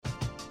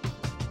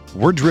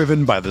We're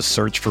driven by the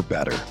search for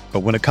better. But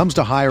when it comes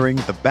to hiring,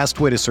 the best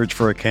way to search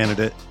for a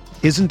candidate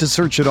isn't to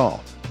search at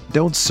all.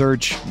 Don't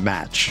search,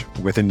 match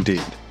with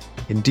Indeed.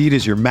 Indeed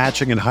is your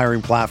matching and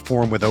hiring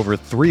platform with over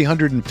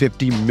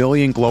 350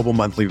 million global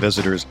monthly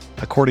visitors,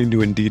 according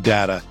to Indeed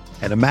data,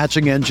 and a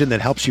matching engine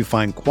that helps you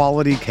find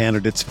quality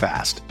candidates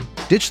fast.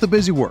 Ditch the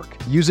busy work.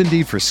 Use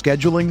Indeed for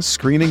scheduling,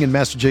 screening, and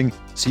messaging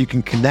so you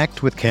can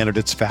connect with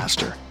candidates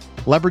faster.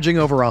 Leveraging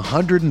over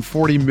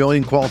 140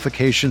 million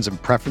qualifications and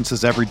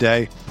preferences every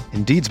day,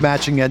 Indeed's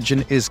matching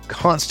engine is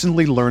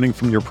constantly learning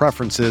from your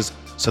preferences,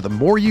 so the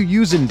more you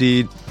use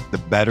Indeed, the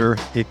better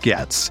it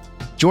gets.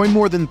 Join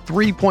more than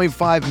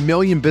 3.5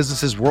 million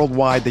businesses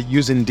worldwide that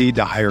use Indeed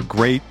to hire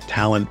great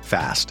talent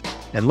fast.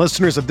 And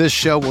listeners of this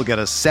show will get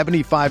a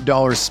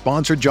 $75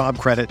 sponsored job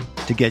credit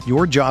to get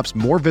your jobs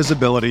more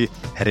visibility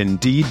at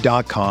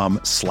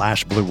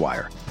Indeed.com/Blue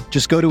Wire.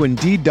 Just go to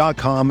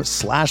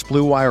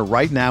Indeed.com/Blue Wire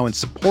right now and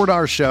support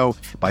our show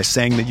by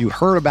saying that you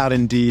heard about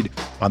Indeed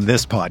on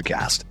this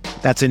podcast.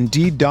 That's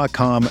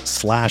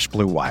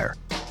Indeed.com/Blue Wire.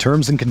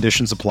 Terms and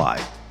conditions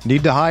apply.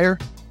 Need to hire?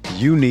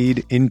 You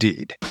need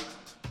Indeed.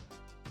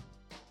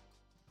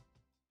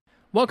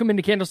 Welcome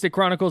into Candlestick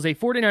Chronicles, a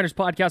 49ers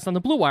podcast on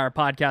the Blue Wire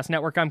Podcast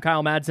Network. I'm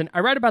Kyle Madsen. I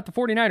write about the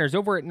 49ers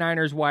over at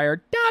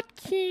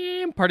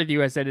NinersWire.com, part of the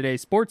USA Today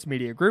Sports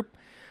Media Group.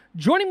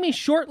 Joining me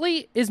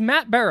shortly is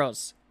Matt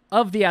Barrows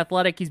of The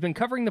Athletic. He's been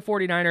covering the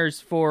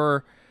 49ers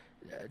for,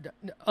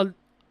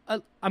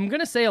 I'm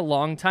going to say a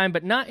long time,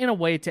 but not in a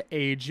way to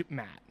age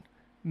Matt.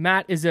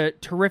 Matt is a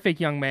terrific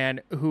young man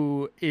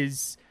who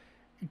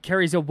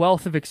carries a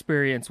wealth of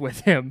experience with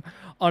him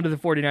onto the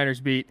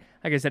 49ers beat.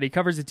 Like I said, he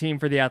covers the team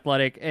for The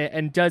Athletic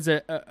and does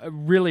a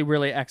really,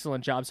 really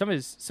excellent job. Some of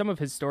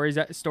his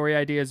story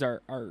ideas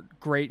are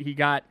great. He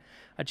got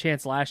a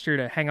chance last year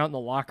to hang out in the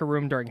locker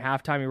room during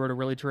halftime. He wrote a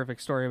really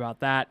terrific story about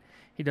that.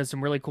 He does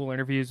some really cool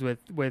interviews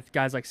with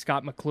guys like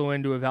Scott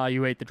McLuhan to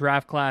evaluate the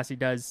draft class. He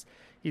does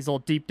these little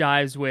deep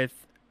dives with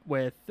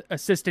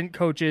assistant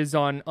coaches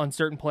on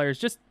certain players.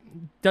 Just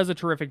does a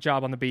terrific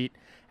job on the beat,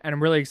 and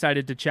I'm really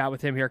excited to chat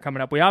with him here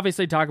coming up. We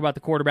obviously talk about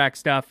the quarterback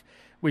stuff.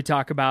 We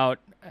talk about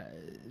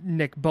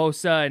Nick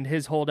Bosa and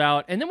his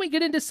holdout, and then we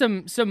get into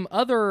some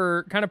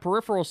other kind of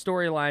peripheral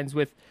storylines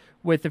with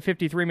the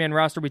 53-man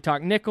roster. We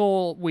talk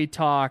nickel, we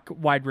talk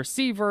wide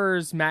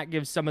receivers. Matt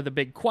gives some of the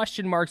big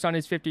question marks on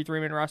his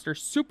 53-man roster.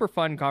 Super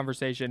fun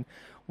conversation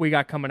we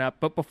got coming up.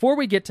 But before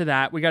we get to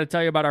that, we got to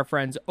tell you about our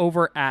friends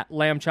over at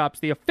Lamb Chops,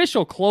 the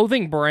official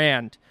clothing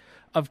brand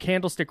of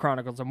Candlestick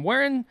Chronicles. I'm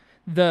wearing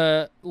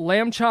the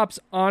Lamb Chops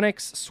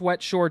Onyx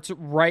sweat shorts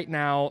right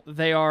now.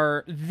 They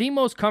are the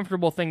most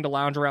comfortable thing to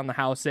lounge around the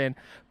house in.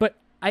 But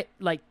I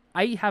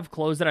have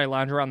clothes that I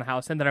lounge around the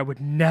house in that I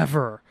would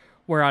never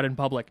wear out in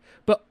public.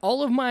 But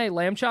all of my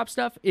Lamb Chop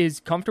stuff is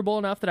comfortable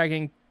enough that I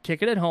can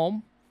kick it at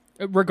home.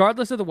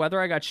 Regardless of the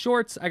weather, I got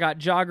shorts, I got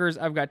joggers,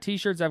 I've got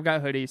t-shirts, I've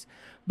got hoodies.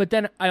 But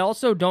then I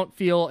also don't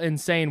feel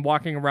insane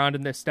walking around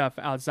in this stuff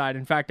outside.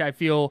 In fact, I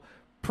feel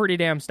pretty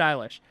damn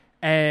stylish.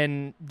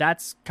 And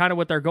that's kind of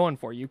what they're going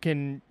for. You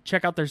can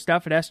check out their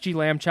stuff at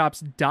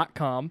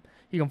sglambchops.com.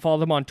 You can follow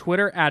them on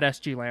Twitter at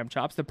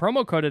sglambchops. The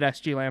promo code at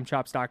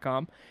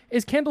sglambchops.com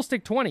is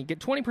Candlestick20. Get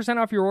 20%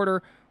 off your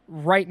order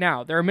right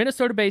now. They're a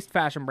Minnesota-based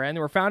fashion brand. They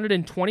were founded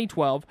in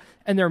 2012,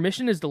 and their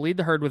mission is to lead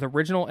the herd with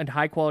original and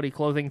high-quality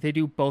clothing. They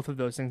do both of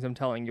those things, I'm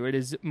telling you. It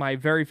is my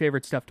very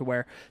favorite stuff to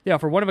wear. They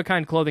offer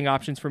one-of-a-kind clothing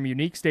options from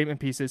unique statement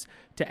pieces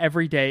to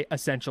everyday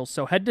essentials.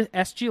 So head to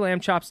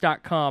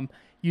sglambchops.com.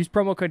 Use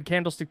promo code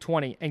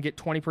Candlestick20 and get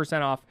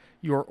 20% off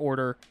your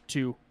order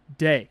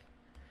today.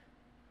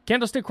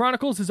 Candlestick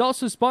Chronicles is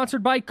also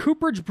sponsored by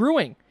Cooperage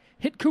Brewing.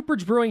 Hit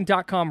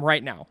CooperagBrewing.com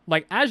right now.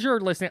 Like, as you're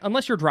listening,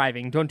 unless you're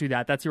driving, don't do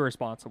that. That's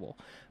irresponsible.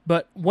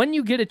 But when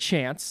you get a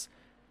chance,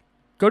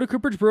 go to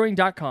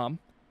CooperagBrewing.com,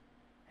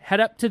 head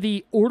up to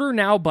the Order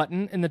Now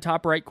button in the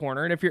top right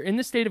corner, and if you're in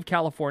the state of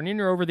California and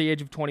you're over the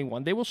age of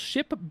 21, they will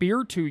ship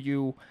beer to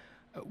you,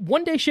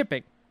 one-day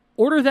shipping.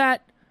 Order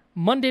that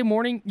Monday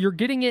morning, you're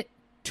getting it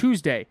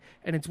Tuesday,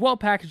 and it's well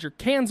packaged. Your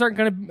cans aren't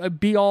going to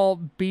be all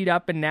beat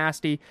up and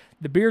nasty.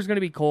 The beer's going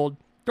to be cold.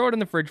 Throw it in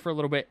the fridge for a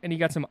little bit, and you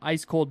got some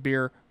ice cold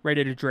beer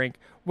ready to drink.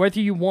 Whether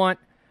you want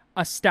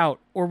a stout,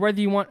 or whether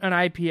you want an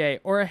IPA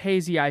or a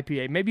hazy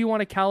IPA, maybe you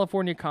want a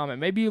California Common,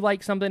 maybe you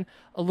like something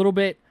a little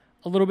bit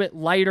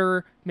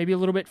lighter, maybe a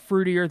little bit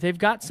fruitier. They've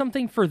got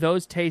something for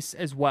those tastes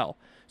as well.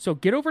 So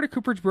get over to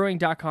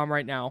CooperagBrewing.com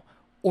right now,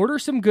 order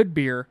some good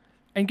beer,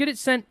 and get it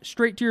sent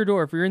straight to your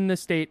door if you're in the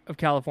state of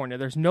California.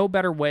 There's no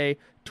better way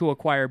to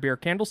acquire beer.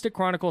 Candlestick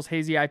Chronicles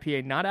Hazy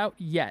IPA, not out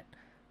yet,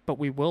 but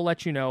we will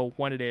let you know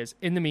when it is.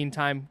 In the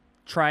meantime,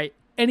 try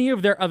any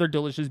of their other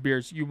delicious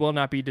beers. You will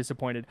not be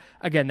disappointed.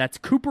 Again, that's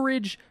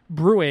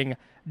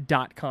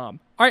CooperageBrewing.com.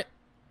 All right,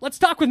 let's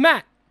talk with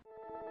Matt.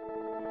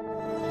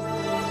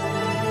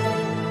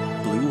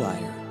 Blue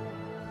Wire.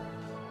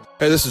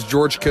 Hey, this is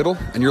George Kittle,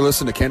 and you're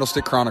listening to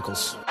Candlestick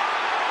Chronicles.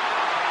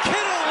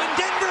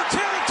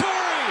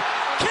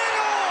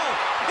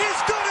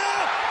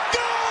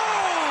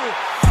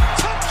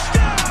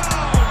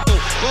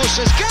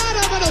 Bosa's got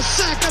him, and a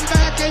sack him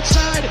back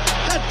inside.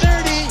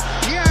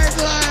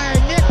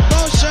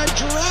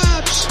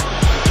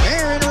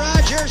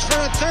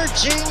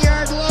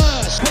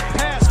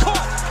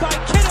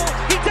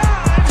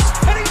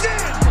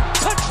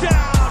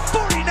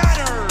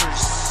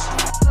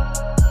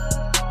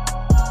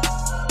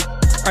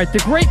 All right, the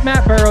great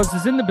Matt Barrows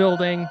is in the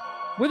building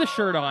with a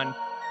shirt on.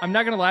 I'm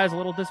not going to lie, I was a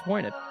little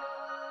disappointed.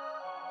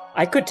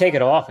 I could take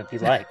it off if you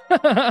like.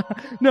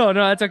 No,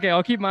 that's okay.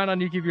 I'll keep mine on,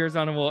 you keep yours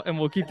on, and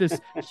we'll keep this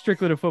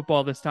strictly to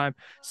football this time.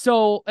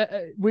 So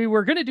we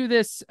were going to do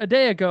this a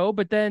day ago,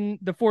 but then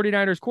the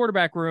 49ers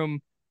quarterback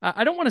room,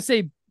 I don't want to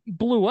say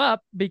blew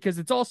up because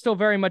it's all still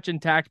very much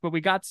intact, but we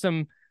got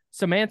some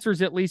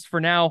answers at least for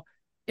now.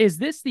 Is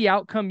this the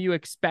outcome you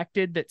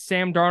expected, that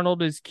Sam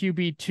Darnold is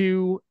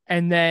QB2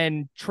 and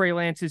then Trey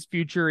Lance's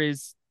future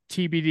is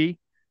TBD?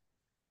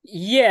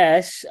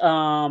 Yes,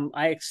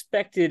 I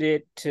expected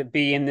it to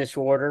be in this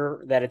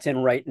order that it's in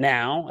right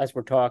now as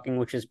we're talking,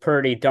 which is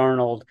Purdy,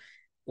 Darnold,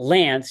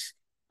 Lance.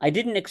 I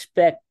didn't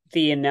expect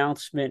the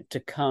announcement to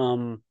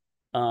come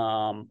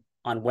on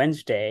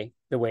Wednesday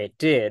the way it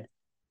did.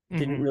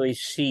 Didn't really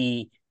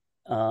see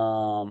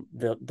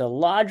the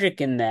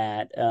logic in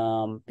that.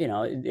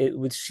 It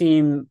would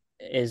seem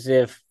as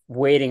if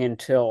waiting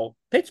until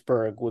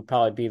Pittsburgh would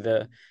probably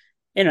be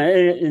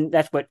and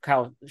that's what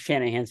Kyle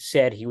Shanahan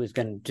said he was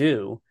going to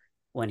do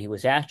when he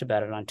was asked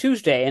about it on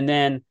Tuesday. And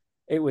then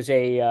it was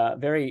a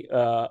very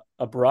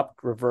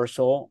abrupt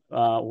reversal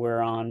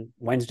where on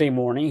Wednesday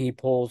morning he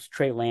pulls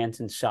Trey Lance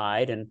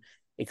inside and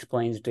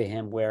explains to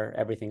him where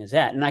everything is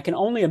at. And I can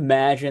only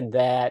imagine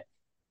that,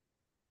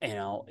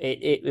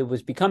 it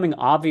was becoming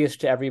obvious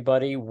to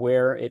everybody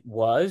where it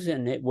was,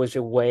 and it was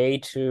a way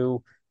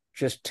to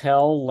just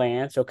tell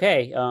Lance,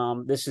 okay,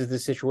 this is the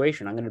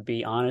situation. I'm going to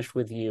be honest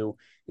with you,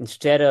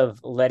 instead of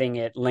letting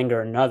it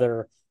linger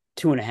another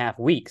 2.5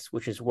 weeks,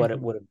 which is what it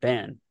would have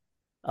been.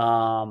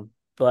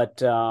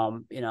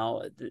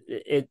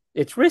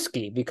 It's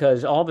risky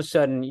because all of a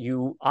sudden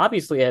you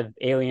obviously have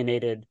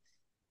alienated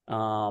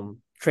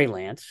Trey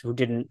Lance, who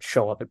didn't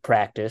show up at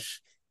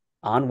practice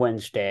on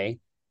Wednesday.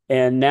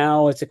 And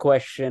now it's a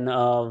question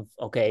of,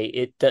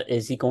 okay,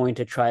 is he going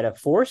to try to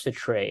force a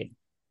trade?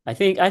 I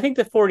think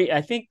the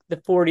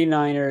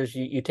 49ers,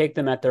 you take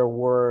them at their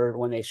word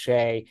when they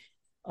say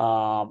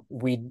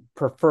we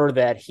prefer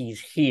that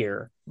he's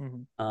here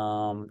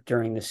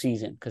during the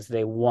season because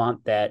they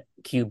want that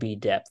QB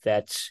depth.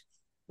 That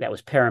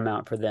was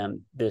paramount for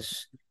them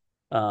this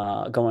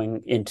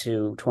going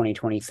into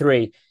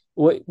 2023.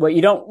 What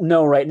you don't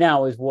know right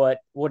now is what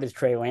is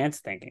Trey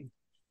Lance thinking?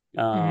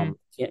 Does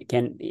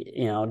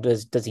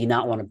he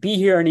not want to be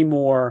here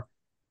anymore?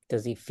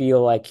 Does he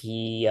feel like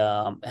he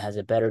has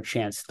a better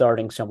chance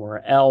starting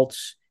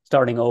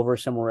over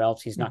somewhere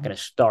else? He's not going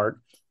to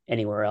start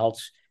anywhere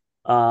else.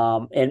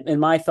 And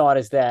my thought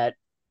is that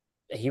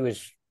he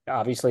was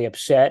obviously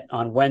upset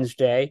on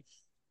Wednesday,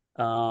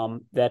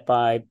 that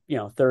by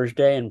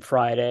Thursday and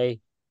Friday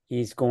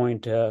he's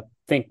going to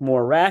think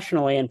more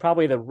rationally, and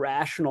probably the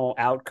rational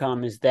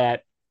outcome is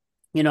that,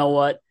 you know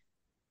what,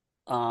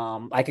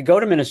 I could go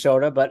to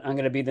Minnesota, but I'm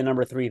going to be the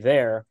number 3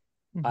 there.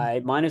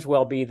 I might as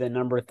well be the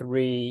number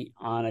 3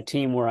 on a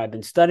team where I've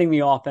been studying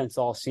the offense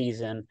all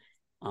season,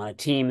 on a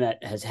team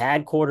that has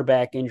had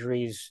quarterback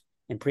injuries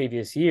in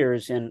previous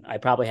years, and I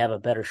probably have a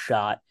better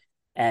shot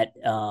at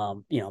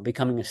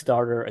becoming a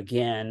starter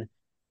again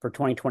for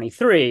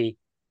 2023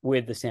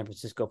 with the San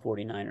Francisco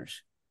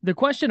 49ers. The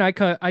question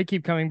I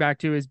keep coming back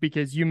to is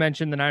because you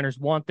mentioned the Niners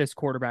want this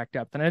quarterback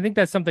depth, and I think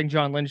that's something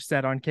John Lynch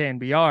said on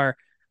KNBR.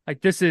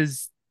 Like, this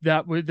was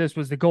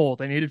the goal.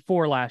 They needed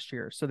 4 last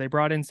year, so they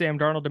brought in Sam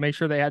Darnold to make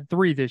sure they had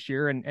 3 this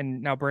year,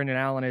 and now Brandon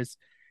Allen is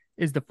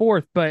the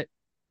 4th. But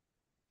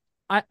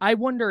I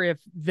wonder if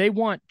they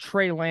want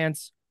Trey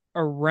Lance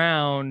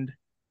around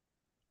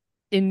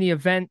in the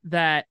event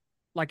that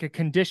like a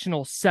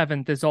conditional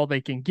 7th is all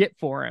they can get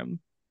for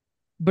him.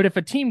 But if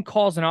a team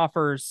calls and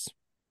offers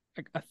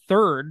like a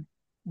third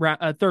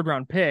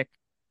round pick,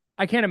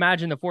 I can't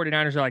imagine the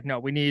 49ers are like, no,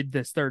 we need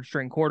this 3rd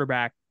string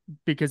quarterback,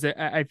 because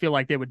I feel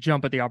like they would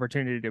jump at the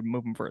opportunity to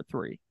move him for a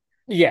 3.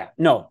 Yeah,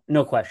 no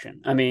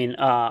question. I mean,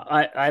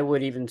 I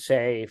would even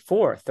say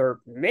 4th or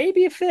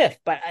maybe a 5th,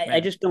 but I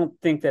just don't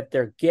think that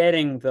they're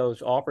getting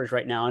those offers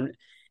right now.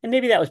 And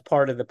maybe that was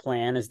part of the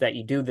plan, is that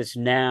you do this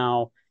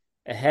now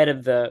ahead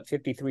of the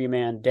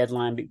 53-man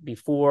deadline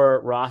before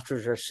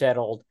rosters are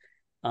settled,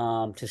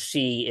 to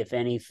see if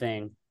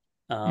anything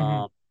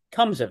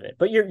comes of it.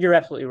 But you're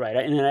absolutely right.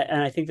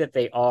 And I think that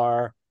they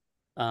are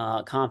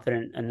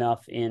confident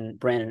enough in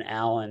Brandon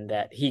Allen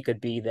that he could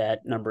be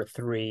that number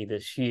 3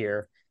 this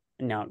year.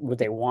 Now, would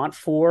they want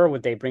 4?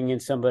 Would they bring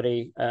in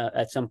somebody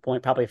at some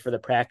point, probably for the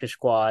practice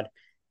squad?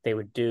 They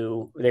would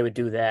do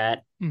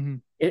that.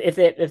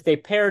 If they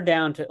pare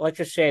down to, let's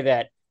just say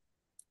that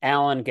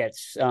Allen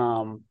gets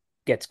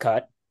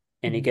cut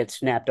and he gets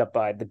snapped up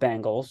by the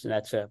Bengals, and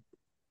that's a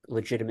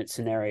legitimate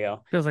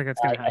scenario. Feels like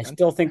it's going to happen. I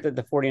still think that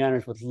the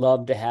 49ers would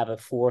love to have a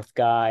 4th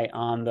guy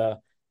on the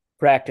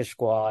practice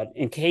squad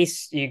in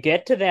case you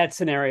get to that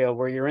scenario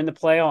where you're in the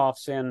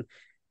playoffs and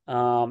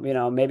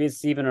maybe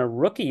it's even a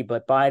rookie,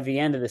 but by the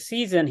end of the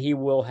season he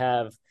will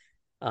have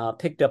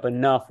picked up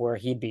enough where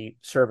he'd be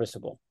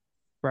serviceable.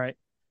 Right.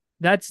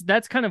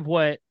 That's kind of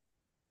what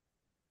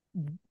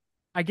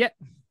I get.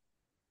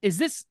 is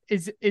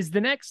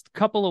the next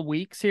couple of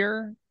weeks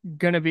here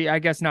gonna be, I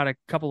guess not a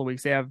couple of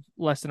weeks, they have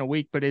less than a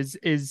week, but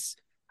is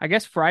I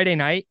guess Friday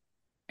night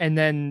and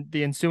then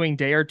the ensuing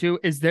day or two,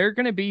 is there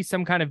gonna be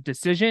some kind of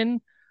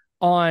decision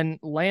on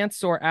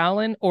Lance or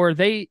Allen, or are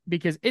they,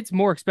 because it's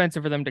more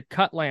expensive for them to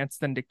cut Lance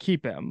than to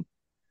keep him?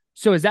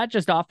 So is that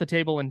just off the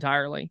table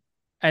entirely?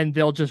 And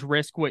they'll just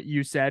risk what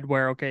you said,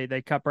 where okay,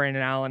 they cut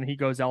Brandon Allen, he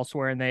goes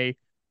elsewhere, and they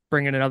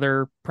bring in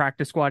another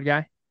practice squad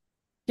guy?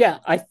 Yeah,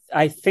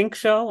 I think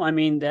so. I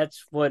mean,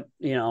 that's what,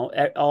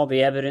 all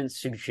the evidence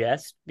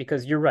suggests,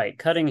 because you're right.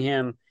 Cutting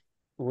him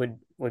would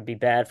be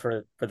bad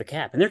for the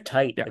cap, and they're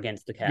tight Yeah.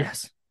 against the cap.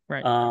 Yes.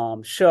 Right.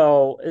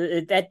 So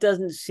that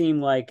doesn't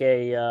seem like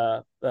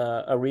a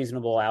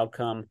reasonable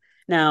outcome.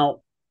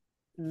 Now,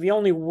 the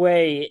only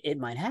way it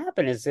might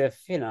happen is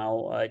if,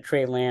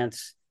 Trey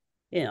Lance,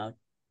 you know,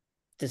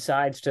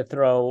 decides to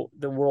throw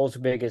the world's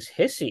biggest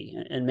hissy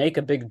and make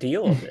a big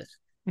deal of this.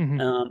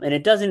 Mm-hmm. And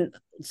it doesn't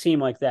seem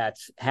like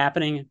that's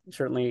happening.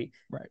 Certainly,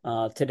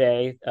 Right.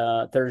 Today,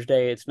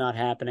 Thursday, it's not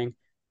happening.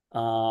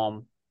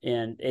 And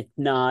it's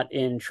not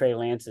in Trey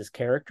Lance's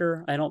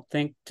character, I don't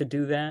think, to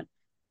do that.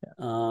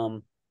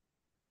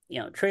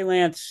 Trey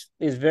Lance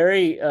is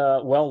very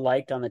well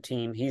liked on the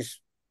team. He's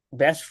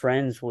best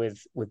friends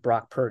with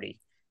Brock Purdy.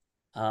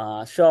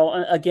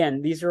 So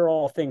again, these are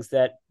all things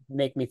that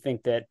make me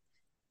think that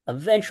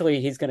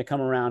eventually he's going to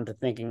come around to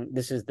thinking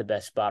this is the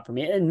best spot for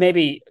me. And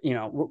maybe,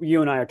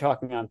 you and I are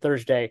talking on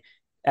Thursday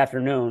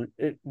afternoon,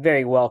 it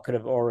very well could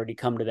have already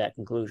come to that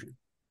conclusion.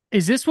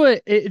 Is this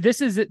what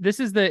this is? This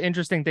is the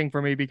interesting thing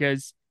for me,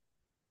 because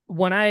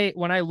when I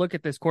look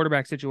at this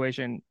quarterback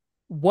situation,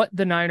 what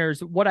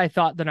I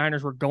thought the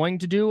Niners were going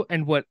to do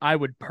and what I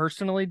would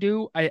personally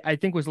do, I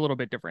think was a little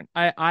bit different.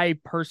 I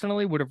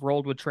personally would have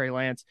rolled with Trey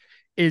Lance.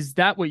 Is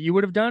that what you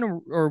would have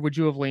done, or would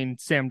you have leaned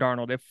Sam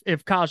Darnold?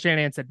 If Kyle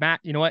Shanahan said, Matt,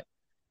 you know what?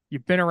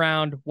 You've been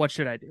around. What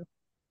should I do?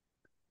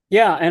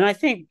 Yeah, and I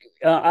think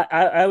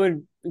I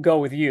would go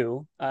with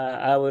you.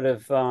 I would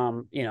have,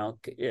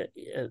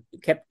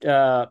 kept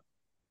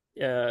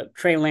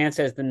Trey Lance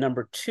as the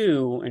number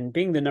two, and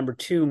being the number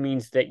two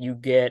means that you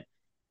get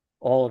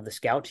all of the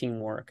scout team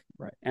work.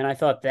 Right. And I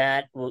thought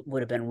that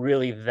would have been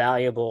really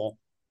valuable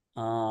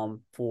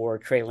for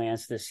Trey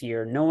Lance this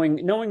year,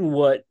 knowing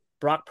what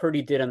Brock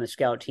Purdy did on the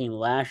scout team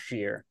last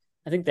year.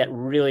 I think that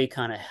really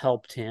kind of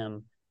helped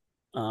him,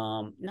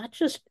 not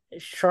just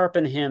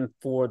sharpen him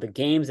for the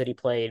games that he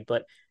played,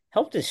 but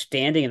helped his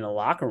standing in the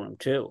locker room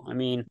too. I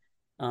mean,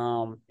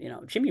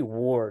 Jimmy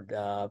Ward,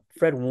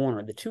 Fred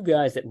Warner, the two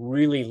guys that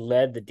really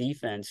led the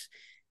defense,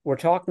 were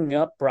talking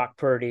up Brock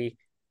Purdy.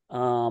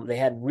 They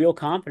had real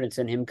confidence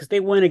in him because they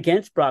went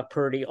against Brock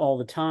Purdy all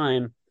the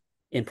time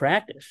in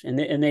practice, and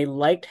they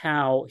liked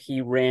how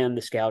he ran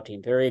the scout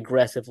team very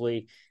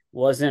aggressively.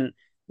 Wasn't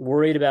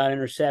worried about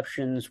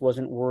interceptions.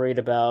 Wasn't worried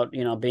about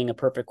being a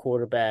perfect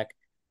quarterback.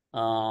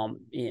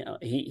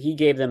 He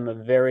gave them a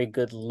very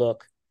good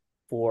look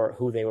for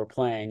who they were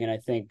playing, and I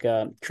think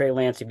Trey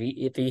Lance,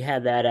 if he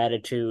had that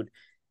attitude,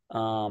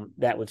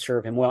 that would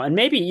serve him well. And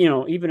maybe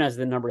even as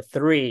the number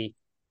three,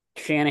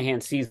 Shanahan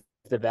sees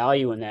the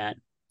value in that.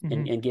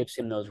 And gives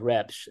him those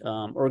reps,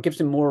 or gives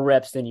him more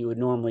reps than you would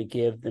normally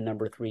give the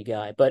number three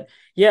guy. But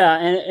yeah,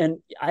 and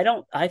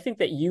I think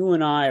that you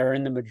and I are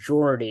in the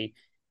majority.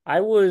 I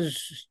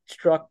was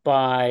struck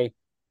by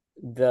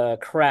the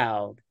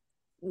crowd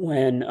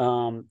when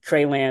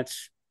Trey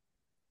Lance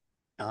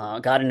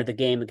got into the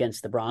game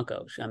against the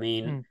Broncos. I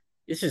mean,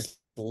 this is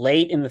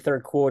late in the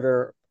third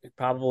quarter.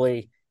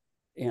 Probably,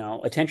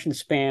 attention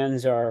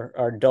spans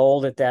are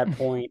dulled at that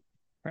point.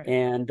 Right.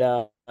 And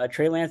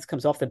Trey Lance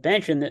comes off the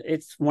bench, and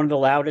it's one of the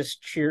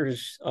loudest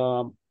cheers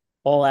all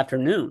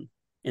afternoon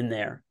in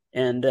there.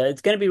 And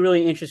it's going to be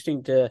really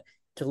interesting to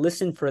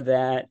listen for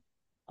that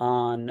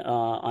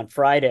on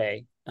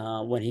Friday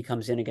when he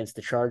comes in against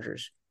the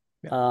Chargers.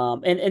 Yeah.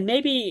 And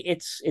maybe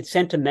it's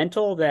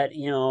sentimental that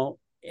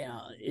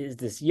is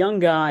this young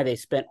guy. They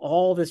spent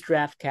all this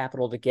draft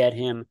capital to get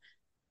him,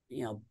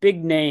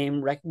 big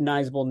name,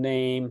 recognizable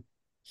name.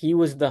 He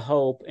was the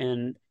hope,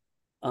 and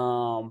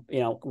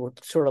we're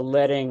sort of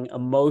letting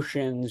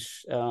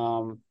emotions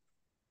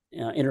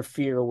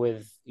interfere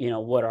with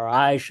what our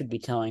eyes should be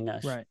telling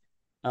us. Right.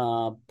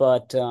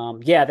 But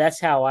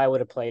that's how I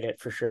would have played it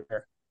for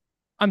sure.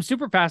 I'm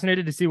super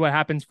fascinated to see what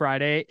happens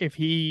Friday if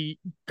he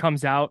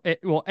comes out.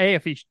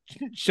 If he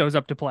shows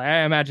up to play,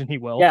 I imagine he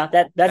will.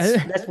 Yeah,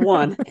 that's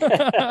one.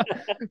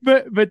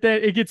 but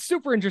then it gets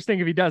super interesting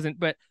if he doesn't.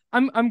 But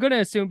I'm going to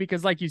assume,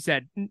 because like you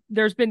said,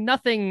 there's been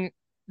nothing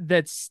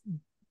that's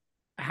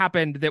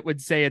happened that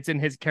would say it's in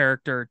his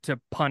character to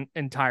punt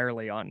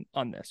entirely on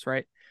this,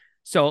 right?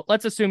 So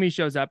let's assume he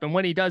shows up, and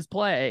when he does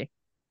play,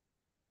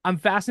 I'm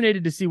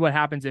fascinated to see what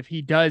happens if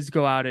he does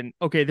go out and,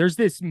 okay, there's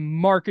this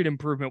market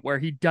improvement where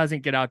he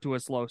doesn't get out to a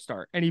slow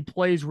start and he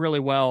plays really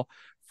well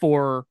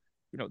for,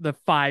 the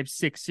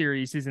 5-6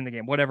 series he's in the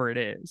game, whatever it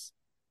is.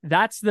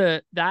 That's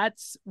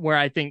where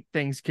I think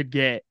things could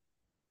get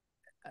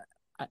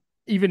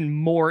even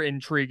more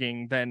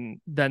intriguing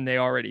than they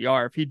already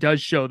are. If he does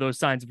show those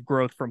signs of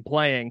growth from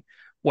playing,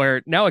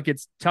 where now it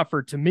gets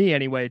tougher to me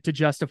anyway to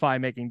justify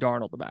making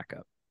Darnold the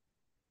backup.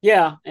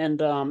 Yeah,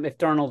 and if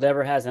Darnold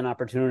ever has an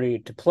opportunity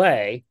to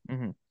play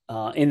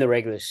in the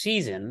regular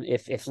season,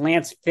 if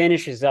Lance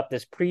finishes up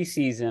this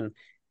preseason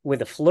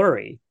with a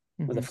flurry,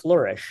 with a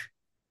flourish,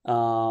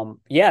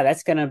 yeah,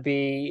 that's going to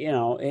be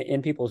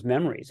in people's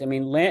memories. I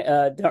mean,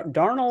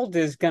 Darnold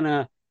is going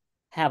to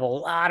have a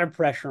lot of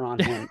pressure on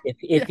him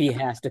if he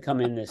has to come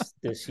in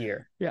this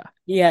year. Yeah,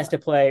 he has to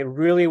play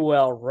really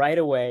well right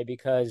away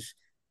because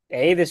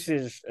A, this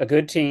is a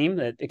good team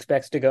that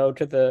expects to go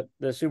to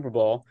the Super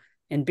Bowl.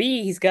 And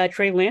B, he's got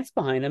Trey Lance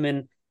behind him.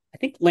 And I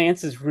think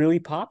Lance is really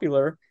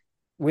popular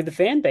with the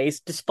fan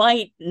base,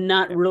 despite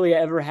not really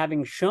ever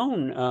having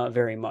shown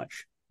very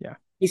much. Yeah.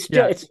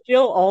 It's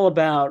still all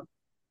about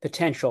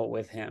potential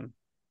with him.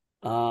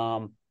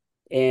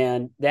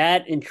 And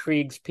that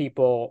intrigues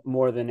people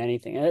more than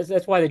anything. And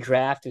that's why the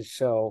draft is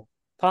so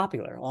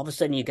popular. All of a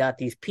sudden you got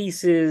these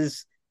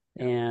pieces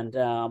and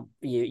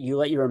you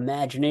let your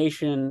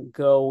imagination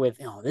go with,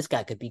 this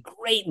guy could be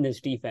great in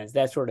this defense,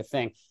 that sort of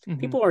thing.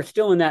 People are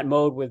still in that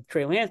mode with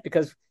Trey Lance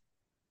because,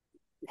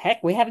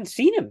 heck, we haven't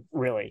seen him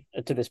really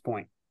to this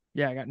point.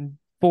 Yeah, I got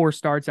 4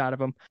 starts out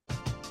of him.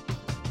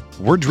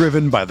 We're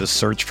driven by the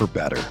search for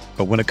better.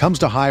 But when it comes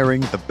to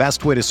hiring, the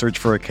best way to search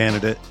for a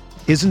candidate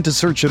isn't to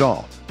search at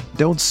all.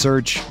 Don't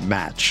search,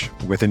 match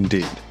with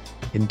Indeed.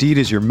 Indeed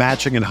is your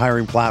matching and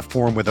hiring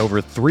platform with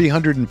over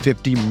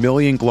 350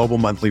 million global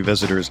monthly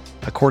visitors,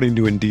 according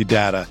to Indeed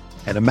data,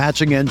 and a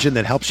matching engine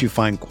that helps you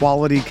find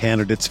quality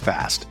candidates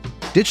fast.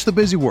 Ditch the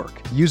busy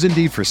work. Use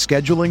Indeed for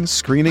scheduling,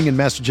 screening, and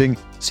messaging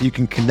so you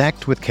can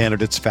connect with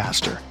candidates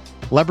faster.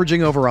 Leveraging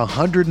over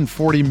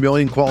 140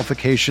 million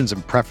qualifications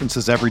and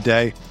preferences every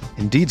day,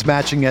 Indeed's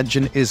matching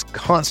engine is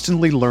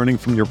constantly learning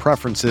from your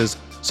preferences,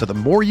 so the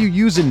more you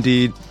use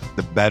Indeed,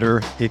 the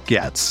better it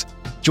gets.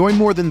 Join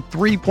more than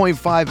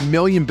 3.5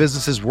 million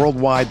businesses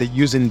worldwide that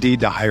use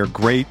Indeed to hire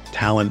great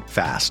talent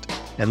fast.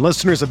 And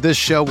listeners of this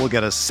show will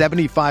get a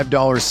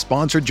 $75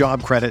 sponsored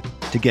job credit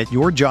to get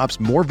your jobs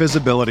more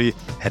visibility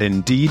at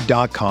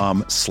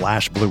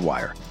Indeed.com/Blue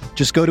Wire.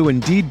 Just go to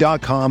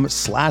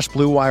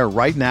Indeed.com/Blue Wire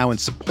right now and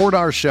support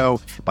our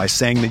show by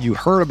saying that you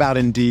heard about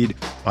Indeed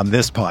on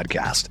this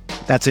podcast.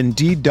 That's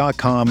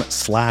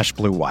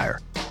Indeed.com/Blue Wire.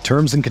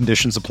 Terms and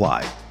conditions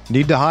apply.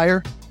 Need to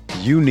hire?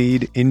 You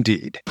need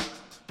Indeed.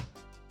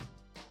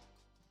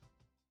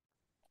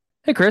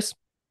 Hey, Chris,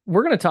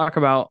 we're going to talk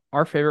about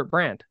our favorite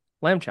brand,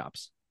 Lamb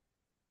Chops.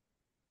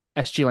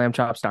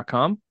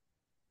 SGLambchops.com.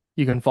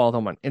 You can follow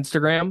them on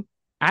Instagram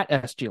at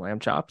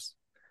SGLambchops.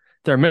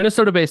 They're a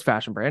Minnesota-based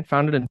fashion brand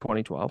founded in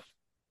 2012.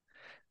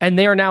 And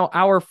they are now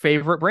our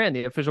favorite brand,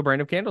 the official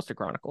brand of Candlestick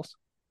Chronicles.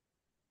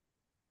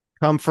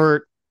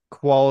 Comfort,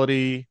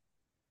 quality,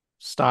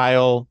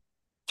 style.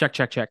 Check,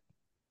 check, check.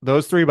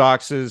 Those 3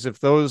 boxes, if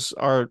those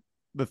are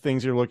the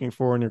things you're looking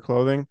for in your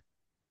clothing,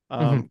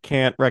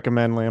 can't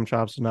recommend Lamb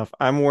Chops enough.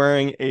 I'm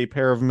wearing a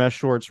pair of mesh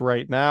shorts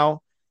right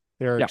now.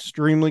 They're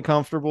extremely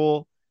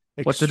comfortable,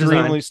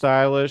 extremely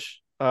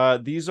stylish.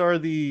 These are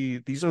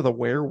the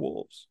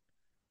werewolves.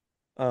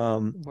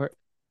 I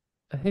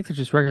think they're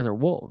just regular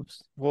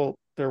wolves. Well,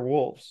 they're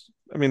wolves.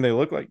 I mean, they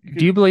look like.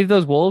 Do you believe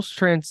those wolves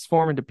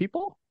transform into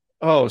people?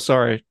 Oh,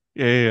 sorry.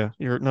 Yeah.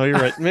 You're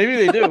right. Maybe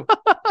they do.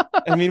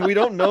 I mean, we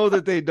don't know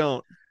that they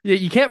don't. Yeah,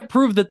 you can't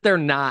prove that they're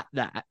not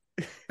that.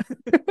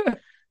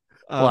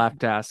 We'll have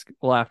to ask.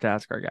 We'll have to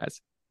ask our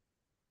guys.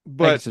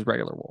 But it's just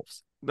regular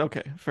wolves.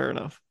 Okay, fair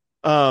enough.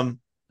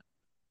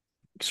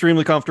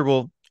 Extremely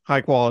comfortable,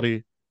 high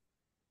quality.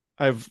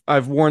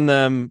 I've worn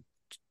them.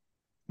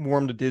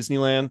 Worn to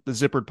Disneyland. The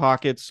zippered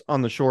pockets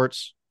on the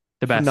shorts,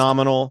 the best.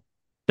 Phenomenal.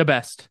 The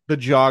best. The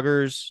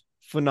joggers,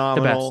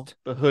 phenomenal.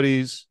 The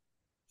hoodies,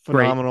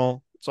 phenomenal.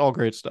 Great. It's all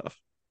great stuff.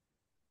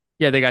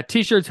 Yeah, they got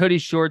t-shirts,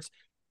 hoodies, shorts.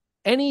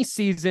 Any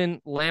season,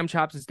 Lamb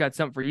Chops has got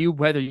something for you,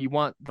 whether you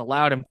want the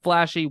loud and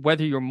flashy,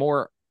 whether you're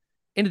more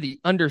into the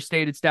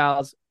understated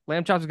styles,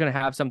 Lamb Chops is going to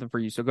have something for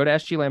you. So go to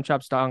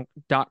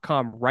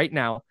sglambchops.com right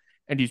now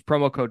and use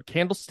promo code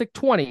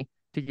Candlestick20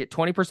 to get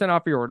 20%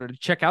 off your order to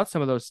check out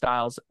some of those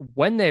styles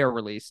when they are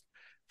released.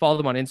 Follow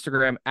them on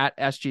Instagram at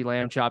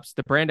sglambchops.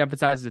 The brand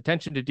emphasizes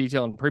attention to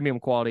detail and premium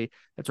quality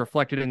that's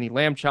reflected in the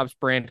Lamb Chops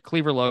brand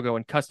cleaver logo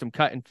and custom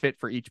cut and fit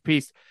for each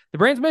piece. The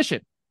brand's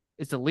mission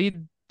is to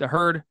lead the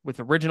herd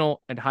with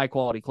original and high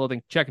quality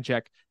clothing. Check and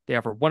check. They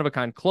offer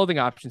one-of-a-kind clothing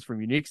options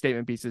from unique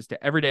statement pieces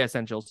to everyday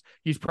essentials.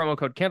 Use promo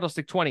code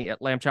Candlestick20 at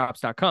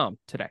lambchops.com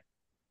today.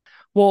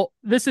 Well,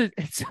 this is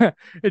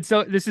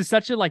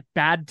such a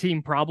bad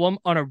team problem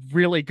on a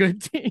really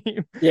good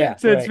team. Yeah.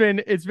 So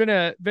right. it's been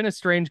a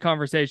strange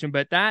conversation,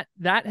 but that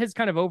has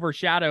kind of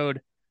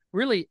overshadowed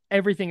really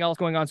everything else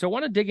going on. So I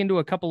want to dig into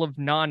a couple of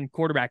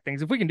non-quarterback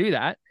things if we can do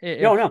that.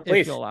 No,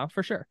 please. If you'll allow,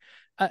 for sure.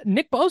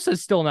 Nick Bosa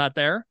is still not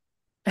there.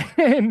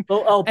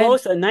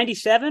 Bosa,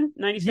 97?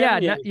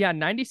 97? Yeah,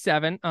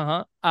 97.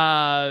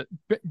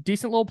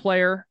 Decent little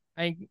player.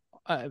 I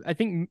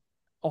think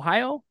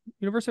Ohio,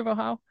 University of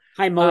Ohio.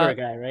 High motor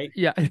guy, right?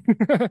 Yeah.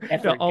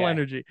 No, all guy.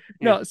 energy.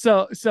 Yeah. No,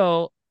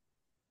 so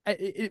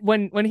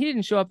when he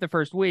didn't show up the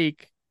first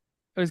week,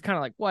 it was kind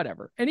of like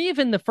whatever. And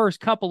even the first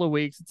couple of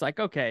weeks, it's like,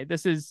 okay,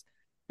 this is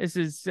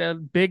a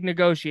big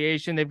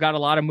negotiation. They've got a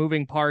lot of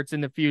moving parts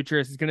in the future.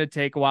 This is going to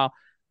take a while.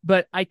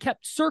 But I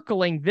kept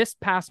circling this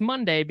past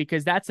Monday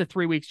because that's the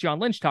 3 weeks John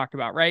Lynch talked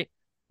about, right?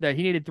 That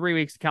he needed 3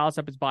 weeks to callus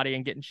up his body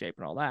and get in shape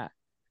and all that.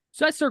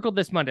 So I circled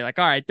this Monday, like,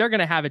 all right, they're going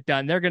to have it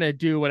done. They're going to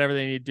do whatever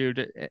they need to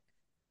do.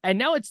 And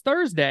now it's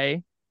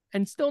Thursday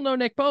and still no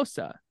Nick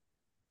Bosa.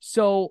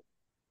 So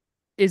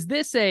is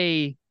this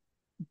a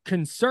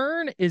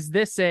concern? Is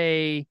this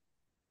a,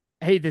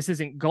 hey, this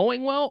isn't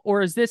going well?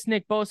 Or is this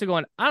Nick Bosa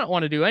going, I don't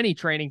want to do any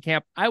training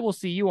camp. I will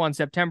see you on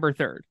September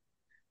 3rd.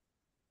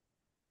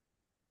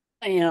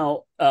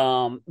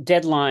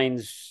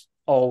 Deadlines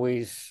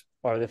always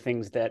are the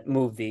things that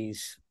move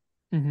these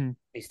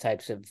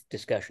types of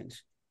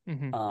discussions.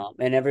 And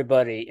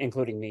everybody,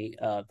 including me,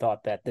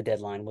 thought that the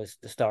deadline was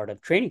the start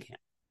of training camp.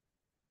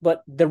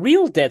 But the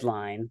real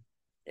deadline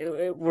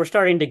we're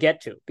starting to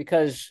get to,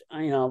 because,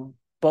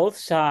 both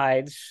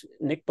sides,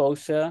 Nick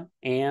Bosa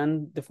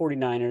and the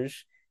 49ers,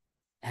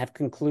 have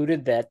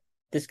concluded that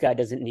this guy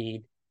doesn't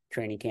need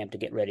training camp to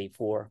get ready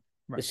for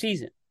the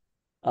season.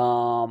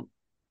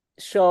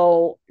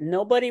 So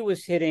nobody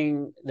was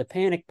hitting the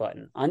panic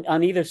button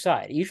on either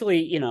side.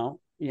 Usually,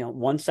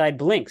 one side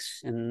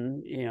blinks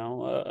and,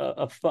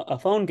 a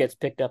phone gets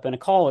picked up and a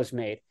call is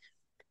made.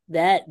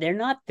 That they're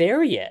not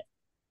there yet.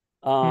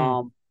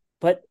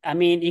 But I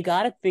mean, you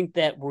got to think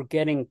that we're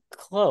getting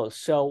close.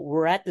 So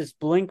we're at this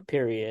blink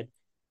period,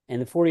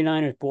 and the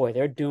 49ers, boy,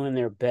 they're doing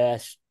their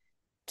best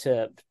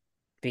to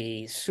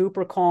be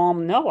super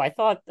calm. No, I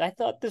thought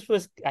this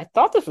was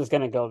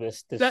going to go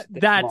this that's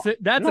long.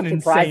 That's an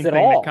insane thing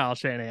that Kyle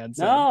Shanahan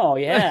said. No,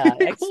 yeah,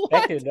 I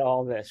expected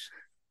all this.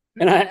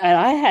 And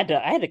I had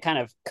to kind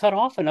of cut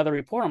off another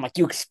report. I'm like,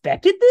 you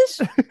expected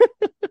this?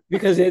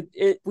 Because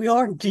we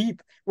are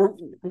deep. We're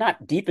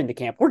not deep into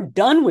camp. We're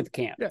done with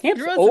camp. Yeah,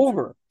 camp's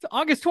over. It's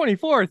August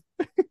 24th.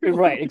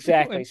 Right,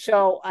 exactly.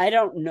 So I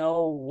don't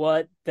know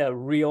what the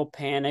real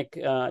panic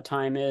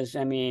time is.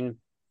 I mean,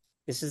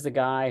 this is the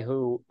guy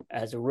who,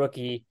 as a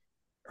rookie,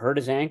 hurt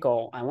his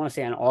ankle, I want to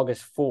say on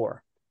August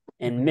 4,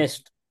 and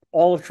missed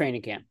all of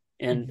training camp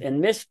and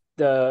missed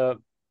the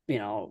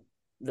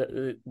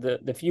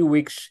few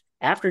weeks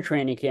after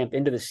training camp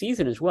into the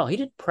season as well. He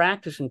didn't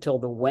practice until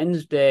the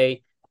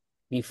Wednesday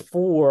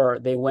before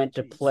they went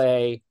to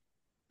play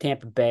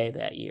Tampa Bay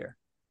that year.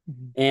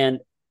 And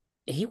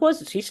he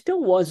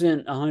still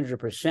wasn't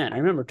 100%. I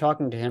remember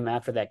talking to him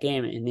after that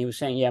game, and he was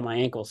saying, yeah, my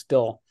ankle's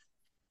still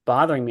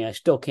bothering me. I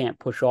still can't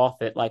push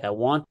off it like I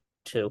want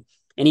to.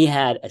 And he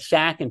had a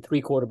sack and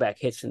 3 quarterback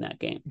hits in that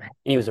game. And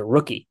he was a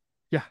rookie.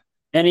 Yeah.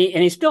 And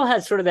he still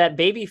had sort of that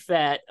baby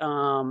fat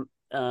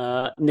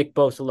Nick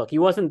Bosa look. He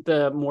wasn't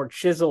the more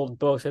chiseled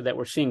Bosa that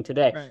we're seeing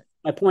today. Right.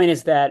 My point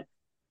is that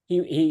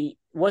he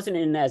wasn't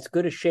in as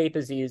good a shape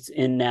as he's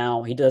in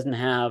now. He doesn't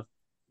have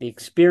the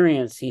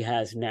experience he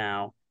has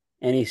now,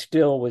 and he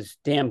still was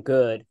damn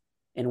good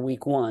in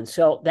week 1.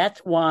 So that's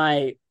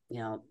why,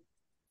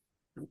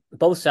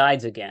 both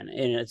sides again,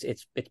 and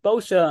it's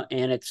Bosa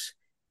and it's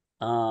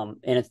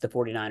the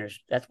 49ers.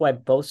 That's why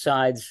both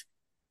sides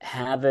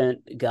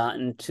haven't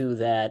gotten to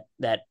that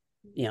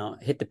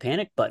hit the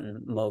panic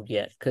button mode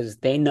yet, because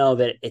they know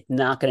that it's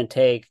not going to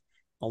take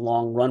a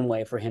long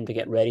runway for him to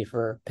get ready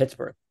for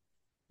Pittsburgh.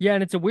 Yeah,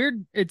 and it's a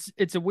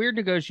weird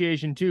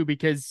negotiation too,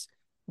 because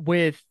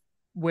with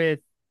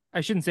I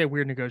shouldn't say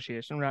weird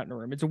negotiation, I'm not in a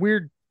room. It's a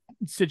weird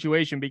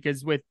situation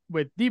because with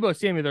Deebo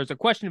Samuel, there's a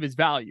question of his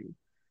value,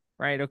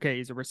 right? Okay,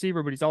 he's a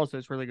receiver, but he's also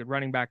this really good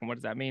running back, and what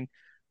does that mean?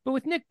 But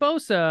with Nick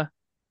Bosa,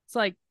 it's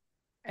like,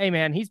 hey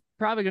man, he's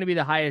probably going to be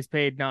the highest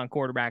paid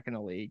non-quarterback in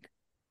the league.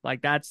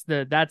 Like that's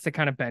the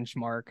kind of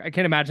benchmark. I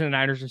can't imagine the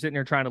Niners are sitting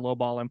there trying to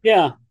lowball him.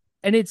 Yeah.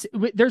 And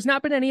there's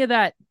not been any of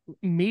that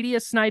media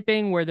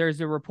sniping where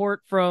there's a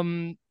report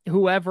from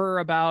whoever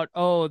about,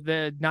 oh,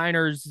 the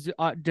Niners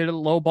did a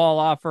low ball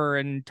offer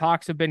and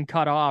talks have been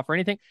cut off or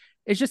anything.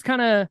 It's just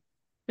kind of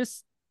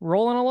just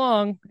rolling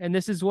along. And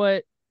this is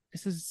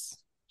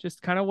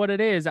just kind of what it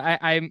is.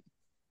 I'm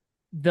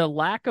the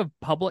lack of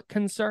public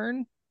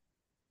concern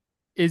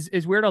is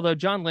weird. Although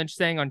John Lynch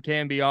saying on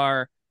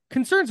KMBR,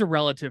 concern's a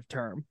relative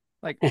term.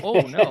 Like, oh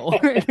no,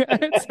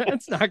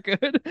 that's not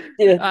good.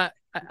 Yeah.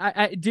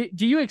 Do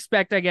you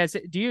expect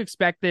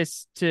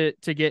this to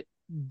get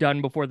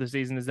done before the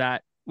season? Is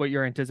that what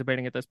you're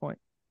anticipating at this point?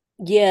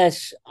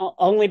 Yes,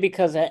 only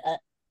because I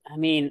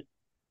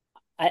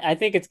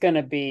think it's going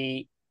to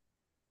be.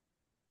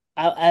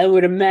 I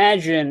would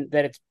imagine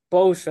that it's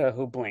Bosa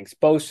who blinks.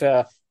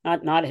 Bosa,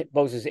 not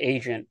Bosa's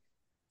agent.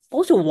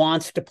 Bosa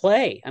wants to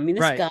play. I mean,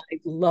 this guy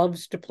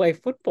loves to play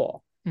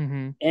football,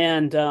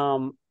 and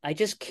I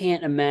just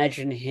can't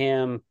imagine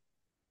him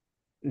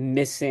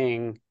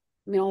missing.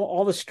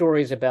 All the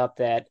stories about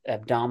that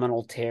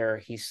abdominal tear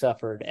he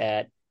suffered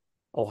at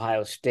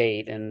Ohio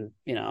State, and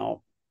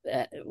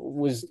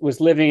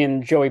was living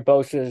in Joey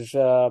Bosa's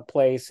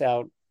place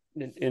out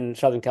in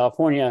Southern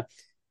California.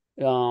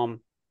 He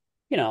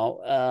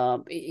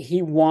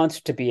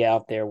wants to be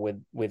out there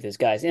with his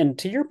guys. And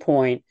to your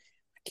point,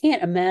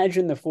 can't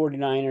imagine the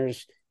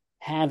 49ers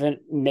haven't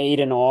made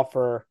an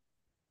offer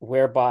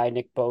whereby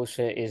Nick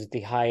Bosa is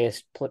the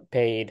highest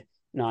paid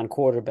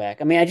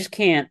non-quarterback. I mean, I just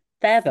can't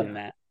fathom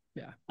that.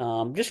 Yeah.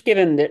 Just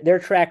given their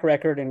track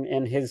record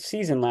and his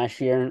season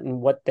last year and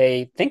what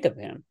they think of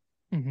him.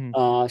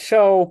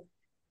 So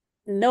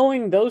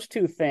knowing those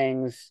two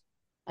things,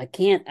 I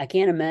can't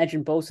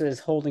imagine Bosa is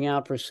holding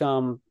out for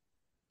some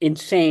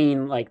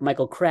insane like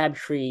Michael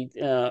Crabtree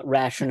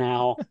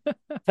rationale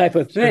type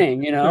of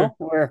thing,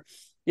 where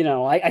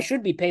I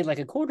should be paid like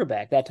a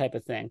quarterback, that type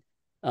of thing.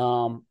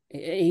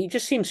 He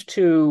just seems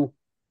too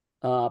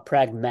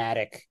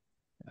pragmatic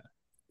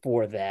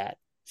for that.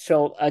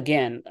 So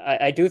again,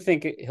 I do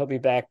think he'll be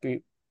back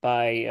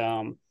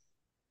by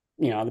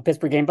the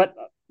Pittsburgh game, but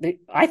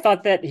I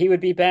thought that he would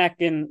be back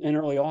in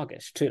early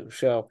August too.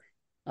 So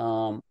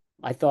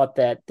I thought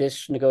that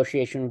this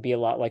negotiation would be a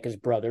lot like his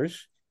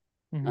brother's.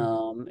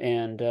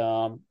 And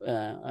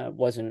it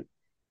wasn't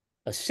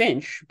a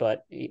cinch,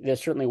 but there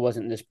certainly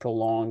wasn't this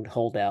prolonged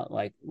holdout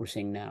like we're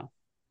seeing now.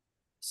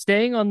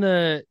 Staying on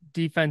the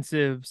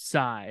defensive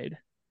side,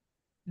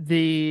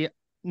 the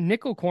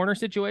nickel corner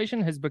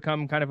situation has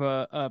become kind of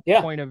a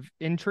point of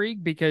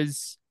intrigue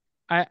because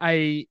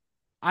I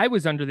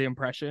was under the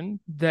impression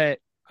that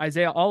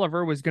Isaiah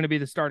Oliver was going to be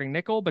the starting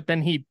nickel, but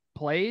then he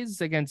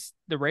plays against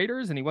the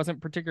Raiders and he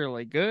wasn't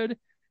particularly good.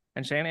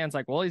 And Shanahan's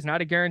like, well, he's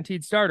not a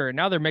guaranteed starter. And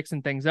now they're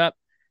mixing things up.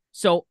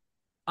 So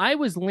I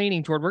was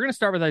leaning toward, we're going to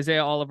start with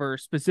Isaiah Oliver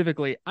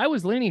specifically. I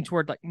was leaning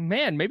toward like,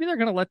 man, maybe they're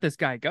going to let this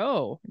guy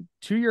go.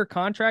 2-year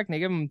contract. And they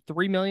give him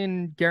 $3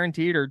 million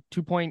guaranteed or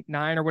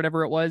 2.9 or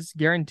whatever it was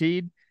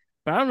guaranteed.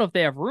 But I don't know if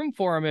they have room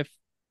for him if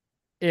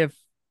he's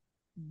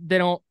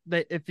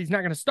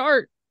not going to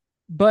start.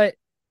 But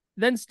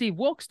then Steve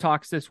Wilks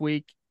talks this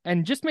week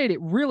and just made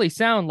it really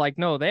sound like,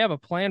 no, they have a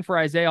plan for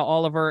Isaiah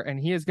Oliver and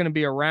he is going to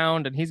be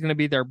around and he's going to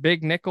be their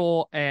big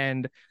nickel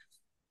and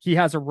he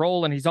has a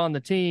role and he's on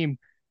the team.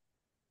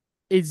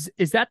 Is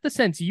that the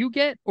sense you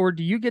get, or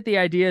do you get the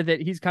idea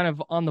that he's kind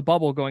of on the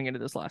bubble going into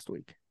this last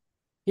week?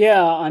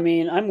 Yeah, I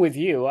mean, I'm with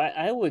you.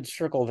 I would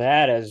circle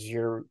that as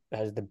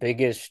the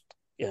biggest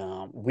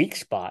weak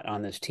spot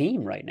on this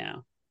team right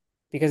now,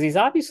 because he's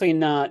obviously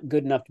not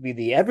good enough to be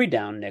the every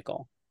down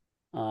nickel,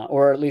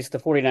 or at least the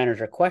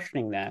 49ers are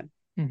questioning that.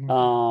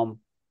 I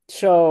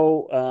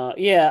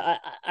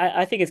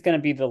think it's going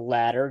to be the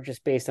latter,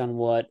 just based on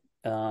what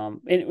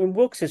and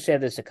Wilkes has said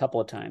this a couple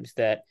of times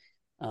that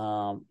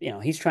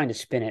he's trying to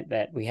spin it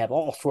that we have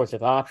all sorts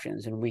of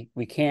options and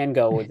we can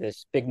go with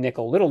this big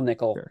nickel, little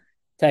nickel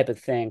type of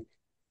thing,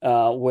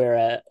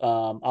 where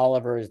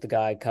Oliver is the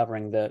guy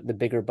covering the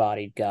bigger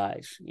bodied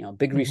guys,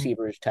 big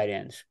receivers, tight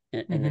ends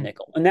in the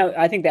nickel, and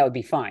I think that would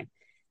be fine.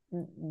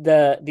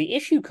 The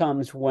issue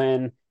comes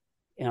when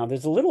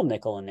there's a little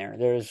nickel in there.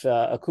 There's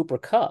a Cooper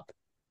Kupp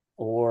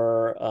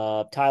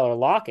or Tyler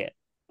Lockett,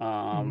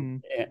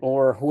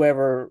 or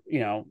whoever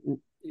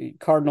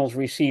Cardinals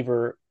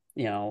receiver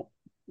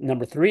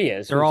number 3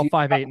 is. They're all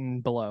 5'8"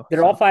 and below.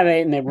 They're all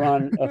 5'8" and they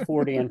run a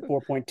 40 in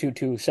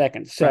 4.22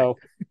 seconds. So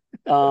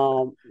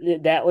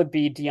that would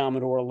be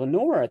Diamador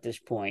Lenore at this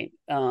point.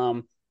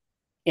 And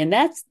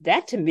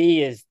that to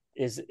me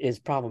is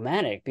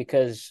problematic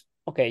because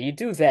okay, you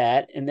do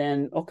that, and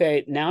then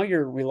okay, now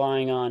you're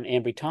relying on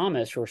Ambry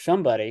Thomas or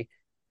somebody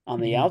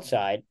on the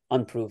outside,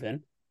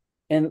 unproven,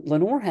 and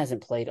Lenore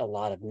hasn't played a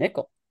lot of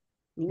nickel.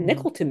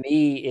 Nickel to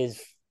me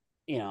is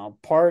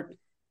part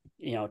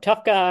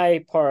tough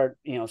guy, part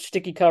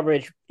sticky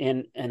coverage,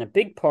 and a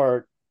big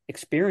part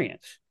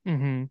experience.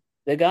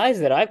 The guys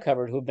that I've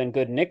covered who've been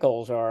good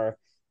nickels are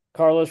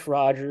Carlos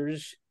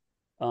Rogers,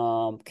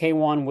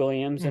 K'Wan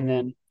Williams, and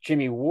then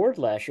Jimmy Ward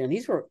last year. And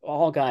these were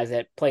all guys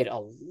that played a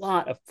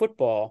lot of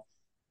football,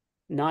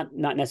 not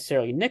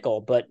necessarily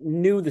nickel, but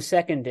knew the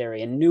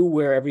secondary and knew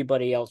where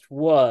everybody else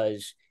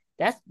was.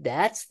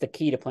 That's the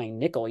key to playing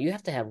nickel. You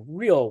have to have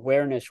real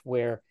awareness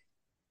where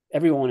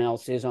everyone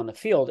else is on the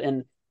field.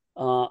 And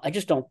I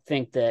just don't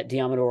think that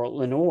Diamador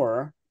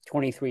Lenore,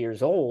 23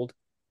 years old,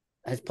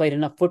 has played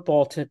enough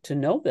football to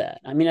know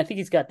that. I mean, I think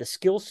he's got the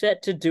skill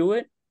set to do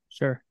it.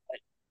 Sure.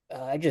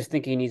 I just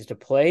think he needs to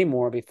play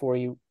more before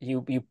you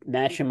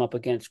match him up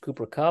against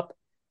Cooper Kupp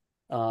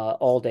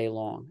all day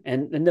long.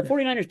 And the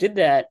 49ers did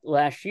that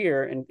last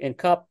year, and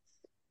Kupp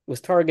was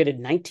targeted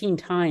 19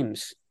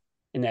 times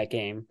in that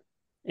game.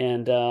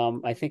 And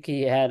I think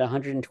he had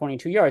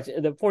 122 yards.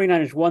 The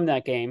 49ers won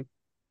that game,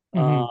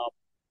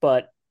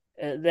 but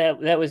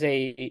that was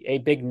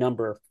a big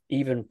number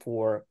even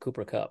for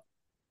Cooper Kupp.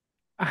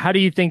 How do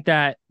you think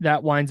that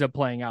winds up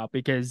playing out?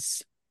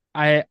 Because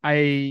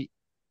I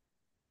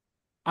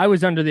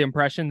was under the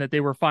impression that they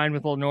were fine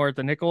with Lenore at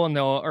the nickel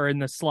or in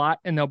the slot,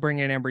 and they'll bring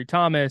in Ambry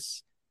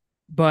Thomas.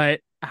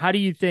 But how do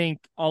you think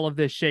all of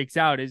this shakes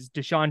out? Is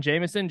Deshaun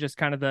Jameson just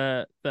kind of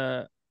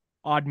the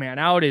odd man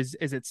out? Is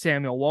it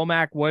Samuel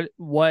Womack?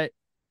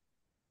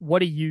 What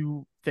do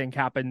you think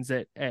happens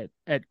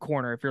at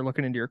corner if you're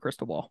looking into your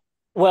crystal ball?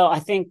 Well, I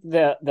think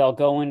they'll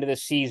go into the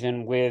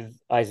season with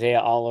Isaiah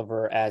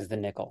Oliver as the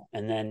nickel,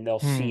 and then they'll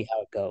Hmm. see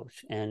how it goes.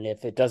 And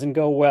if it doesn't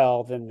go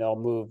well, then they'll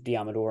move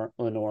Diamador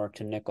Lenore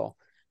to nickel.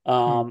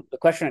 Hmm. The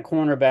question at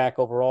cornerback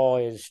overall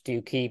is: do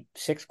you keep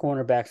six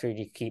cornerbacks or do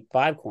you keep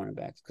five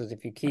cornerbacks? Because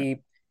if you Right.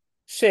 keep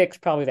six,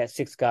 probably that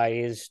sixth guy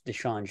is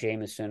Deshaun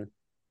Jameson.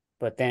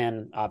 But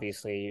then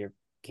obviously you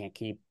can't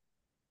keep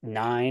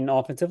nine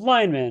offensive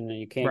linemen, and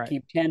you can't Right.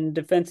 keep 10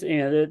 defense.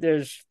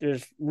 There's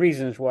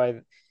reasons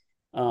why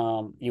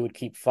you would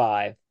keep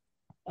five.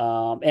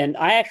 And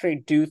I actually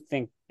do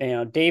think,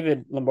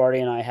 David Lombardi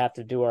and I have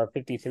to do our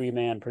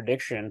 53-man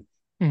prediction.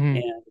 Hmm.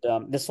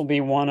 And this will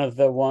be one of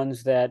the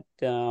ones that,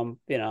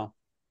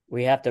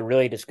 we have to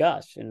really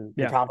discuss and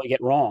Yeah. probably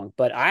get wrong.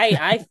 But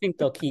I think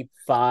they'll keep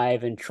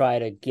five and try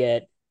to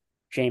get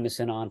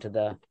Jameson onto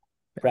the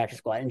practice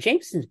squad. And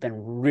Jameson's been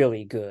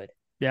really good.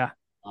 Yeah.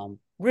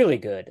 Really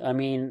good. I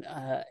mean,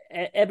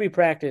 every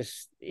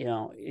practice,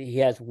 he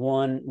has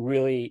one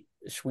really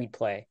sweet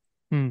play.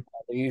 Hmm.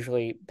 They're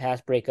usually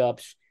pass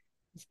breakups.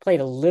 He's played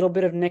a little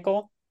bit of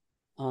nickel,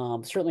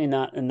 certainly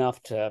not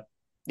enough to,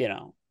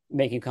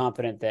 make you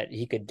confident that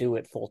he could do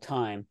it full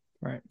time.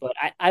 Right. But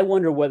I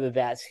wonder whether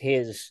that's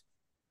his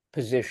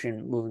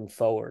position moving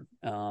forward.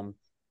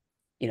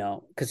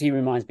 Because he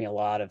reminds me a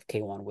lot of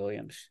K'Wan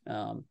Williams,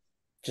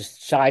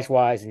 just size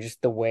wise and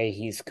just the way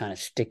he's kind of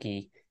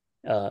sticky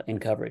in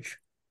coverage.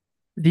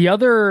 The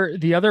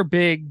other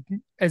big,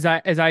 as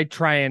I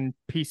try and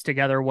piece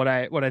together what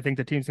I think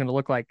the team's going to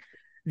look like.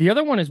 The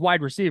other one is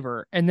wide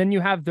receiver, and then you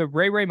have the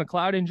Ray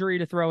McLeod injury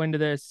to throw into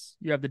this.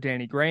 You have the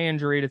Danny Gray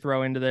injury to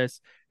throw into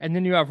this, and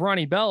then you have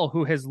Ronnie Bell,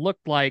 who has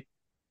looked like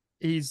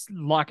he's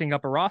locking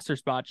up a roster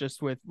spot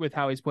just with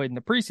how he's played in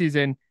the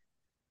preseason.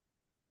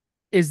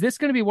 Is this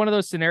going to be one of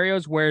those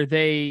scenarios where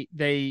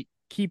they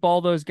keep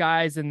all those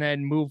guys and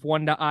then move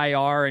one to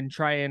IR and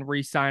try and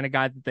re-sign a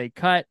guy that they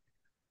cut,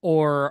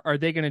 or are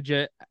they going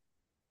to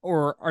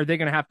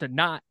have to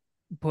not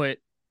put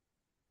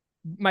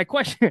my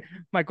question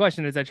my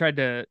question is, I tried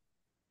to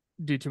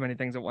do too many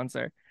things at once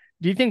there.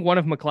 Do you think one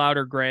of McLeod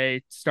or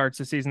Gray starts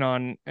the season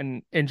on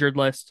an injured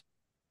list,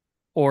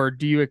 or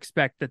do you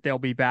expect that they'll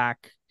be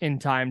back in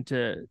time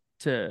to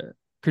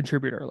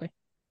contribute early?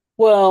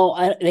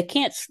 Well, they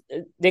can't.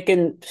 They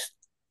can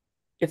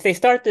if they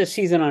start the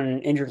season on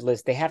an injured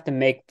list, they have to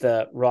make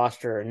the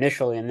roster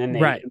initially, and then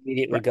they Right.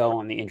 immediately Right. go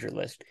on the injured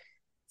list.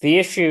 The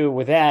issue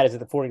with that is that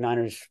the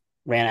 49ers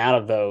ran out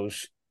of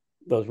those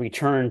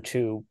return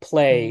to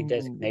play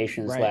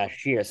designations Right.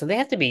 last year. So they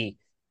have to be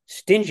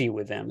stingy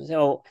with them.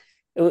 So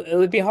it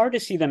would be hard to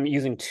see them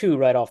using two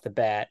right off the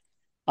bat.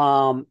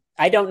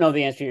 I don't know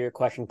the answer to your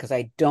question because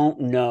I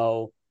don't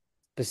know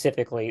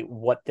specifically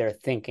what they're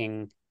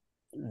thinking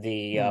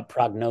the Mm,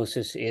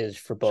 prognosis is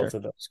for both sure.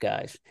 of those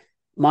guys.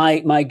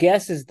 My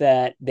guess is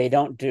that they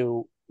don't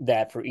do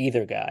that for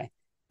either guy.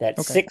 That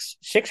Okay.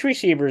 six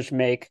receivers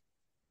make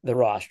the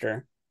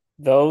roster.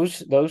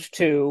 Those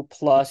two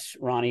plus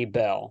Ronnie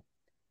Bell,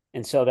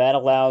 and so that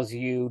allows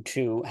you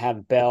to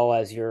have Bell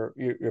as your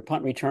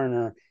punt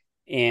returner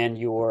and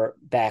your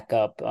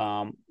backup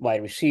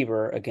wide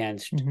receiver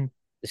against Hmm.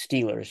 the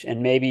Steelers,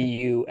 and maybe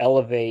you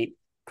elevate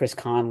Chris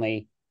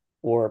Conley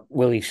or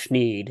Willie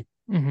Snead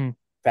Hmm.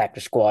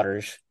 practice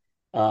squatters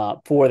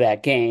for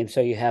that game,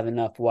 so you have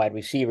enough wide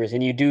receivers,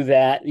 and you do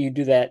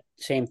that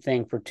same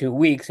thing for 2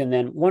 weeks, and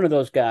then one of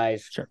those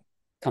guys Sure.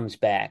 comes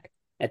back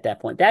at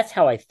that point. That's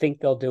how I think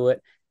they'll do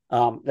it.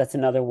 That's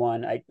another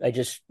one. I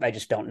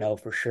just don't know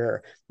for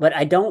sure, but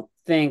I don't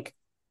think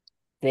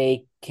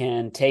they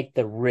can take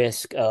the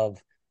risk of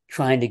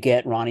trying to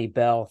get Ronnie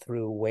Bell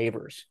through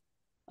waivers.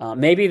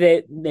 Maybe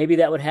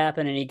that would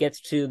happen and he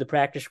gets to the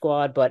practice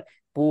squad, but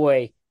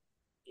boy,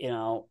 you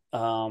know,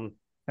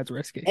 That's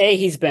risky. A,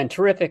 he's been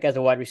terrific as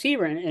a wide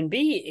receiver, and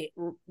B,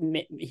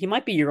 he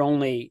might be your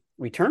only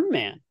return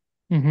man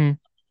Hmm.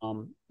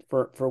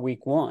 for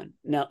week one.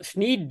 Now,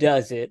 Snead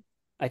does it.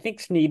 I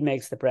think Snead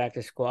makes the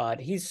practice squad.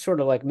 He's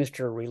sort of like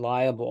Mr.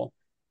 Reliable.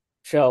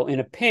 So in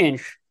a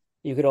pinch,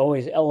 you could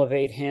always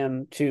elevate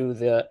him to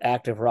the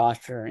active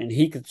roster, and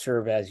he could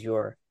serve as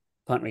your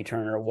punt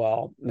returner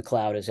while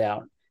McLeod is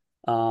out.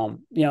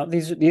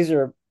 These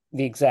are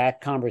the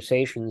exact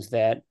conversations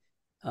that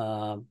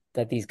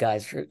these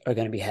guys are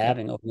going to be Yeah.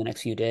 having over the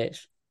next few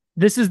days.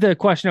 This is the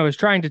question I was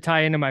trying to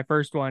tie into my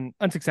first one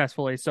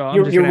unsuccessfully, so I'm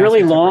Your just going your to ask really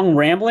it separate. long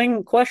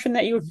rambling question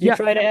that you Yeah,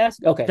 try to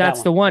ask. Okay, that that's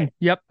one. the one.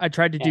 Yep. I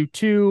tried to Yeah. do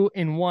two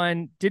in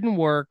one, didn't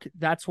work.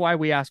 That's why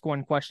we ask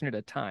one question at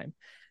a time.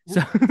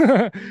 So,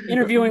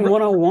 Interviewing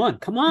 101.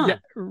 Come yeah,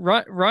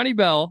 on. Ronnie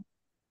Bell,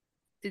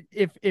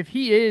 if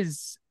he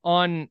is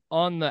on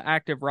the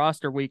active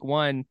roster week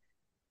one,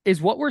 is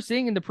what we're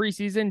seeing in the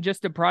preseason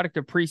just a product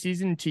of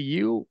preseason to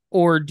you?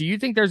 Or do you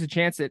think there's a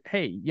chance that,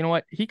 hey, you know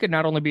what? He could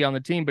not only be on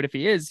the team, but if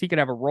he is, he could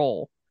have a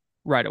role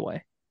right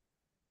away.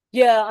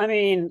 Yeah, I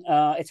mean,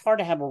 it's hard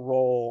to have a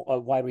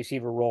wide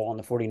receiver role on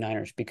the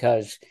 49ers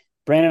because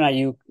Brandon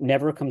Ayuk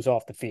never comes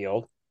off the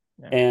field.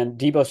 Yeah. And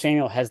Debo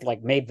Samuel has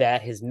like made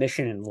that his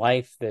mission in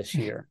life this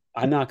year.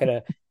 I'm not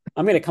gonna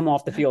I'm going to come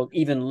off the field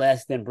even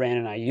less than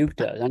Brandon Ayuk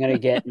does. I'm going to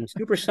get in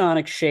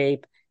supersonic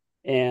shape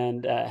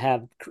and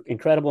have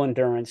incredible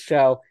endurance.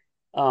 So,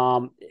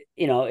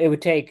 it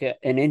would take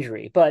an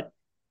injury, but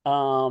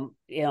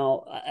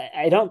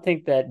I don't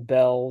think that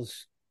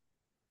Bell's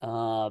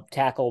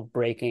tackle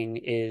breaking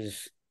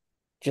is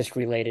just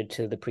related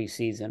to the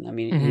preseason. I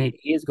mean, Mhm.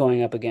 he is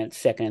going up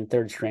against second and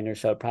third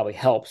stringers, so it probably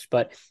helps.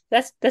 But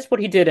that's what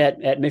he did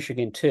at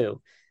Michigan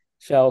too.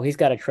 So he's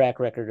got a track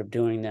record of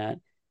doing that.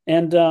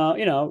 And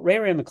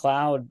Ray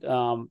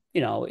McLeod,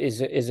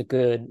 is a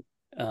good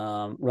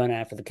run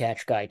after the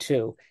catch guy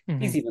too.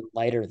 He's Mhm. even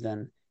lighter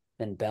than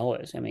Bell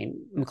is. I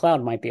mean,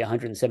 McLeod might be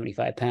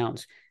 175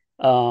 pounds,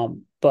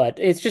 but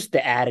it's just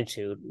the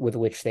attitude with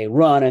which they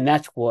run, and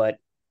that's what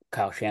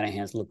Kyle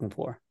Shanahan's looking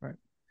for. Right.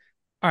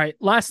 All right.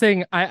 Last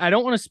thing, I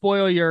don't want to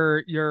spoil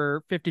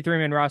your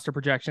 53-man roster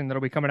projection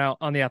that'll be coming out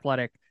on the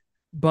Athletic,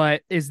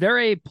 but is there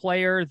a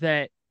player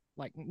that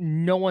like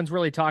no one's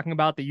really talking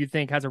about that you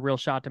think has a real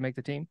shot to make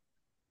the team?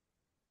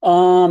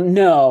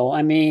 No,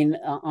 I mean,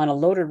 on a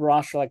loaded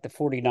roster like the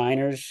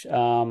 49ers,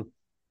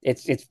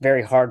 it's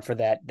very hard for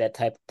that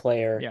type of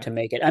player Yeah. to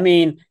make it. I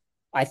mean,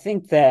 I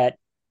think that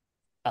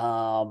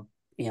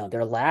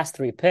their last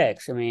three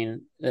picks, I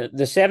mean,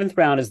 the seventh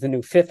round is the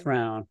new fifth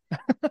round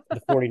for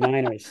the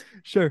 49ers.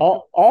 Sure.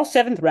 All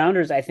seventh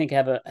rounders, I think,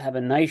 have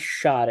a nice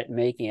shot at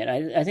making it.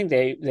 I think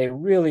they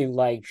really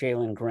like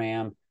Jalen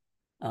Graham.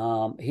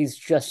 He's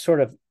just sort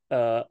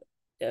of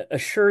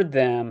assured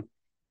them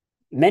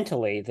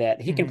mentally that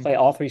he can Mhm. play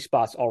all three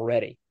spots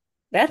already.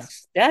 Yeah.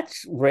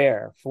 That's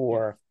rare Yeah.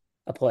 for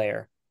a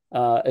player.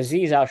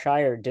 Aziz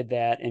Al-Shire did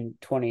that in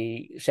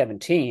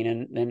 2017,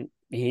 and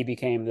he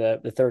became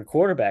the third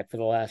quarterback for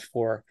the last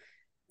four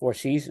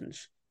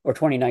seasons, or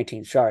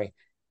 2019. Sorry.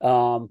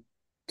 So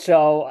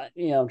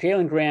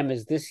Jalen Graham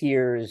is this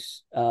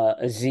year's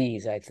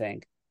Aziz, I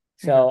think.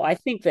 Okay. So I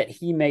think that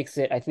he makes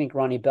it. I think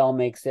Ronnie Bell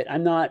makes it.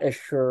 I'm not as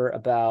sure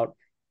about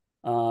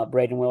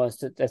Braden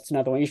Willis. That's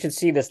another one. You should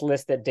see this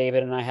list that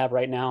David and I have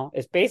right now.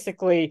 It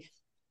basically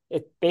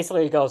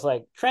goes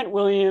like Trent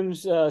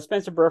Williams,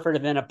 Spencer Burford,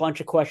 and then a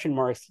bunch of question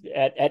marks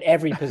at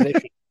every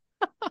position.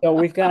 So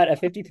we've got a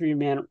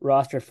 53-man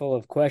roster full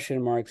of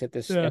question marks at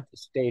this Yeah. at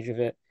this stage of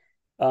it.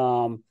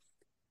 Um,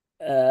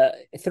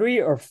 Three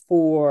or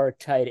four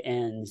tight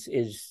ends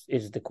is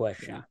the Yeah.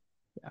 question.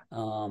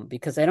 Yeah.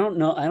 Because I don't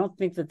know. I don't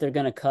think that they're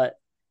going to cut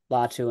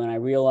Latu, and I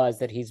realize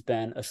that he's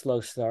been a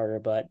slow starter,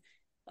 but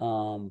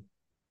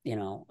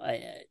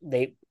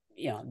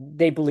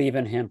they believe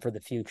in him for the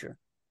future.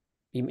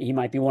 He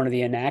might be one of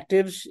the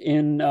inactives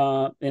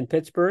in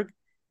Pittsburgh,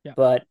 Yeah.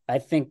 but I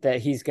think that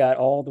he's got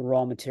all the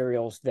raw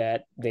materials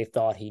that they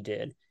thought he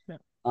did. Yeah.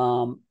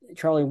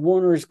 Charlie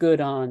Warner's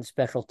good on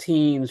special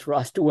teams.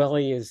 Ross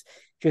Dwelly is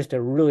just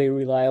a really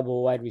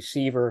reliable wide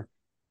receiver.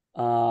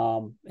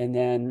 And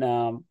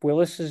then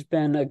Willis has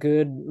been a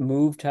good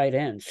move tight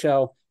end.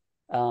 So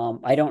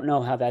I don't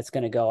know how that's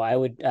going to go. I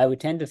would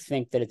tend to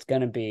think that it's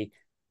going to be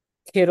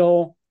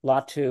Kittle,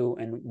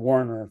 Latu, and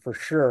Warner for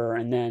sure,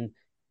 and then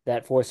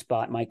that fourth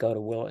spot might go to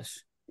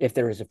Willis if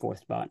there is a fourth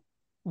spot.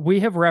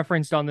 We have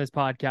referenced on this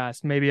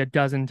podcast maybe a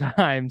dozen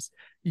times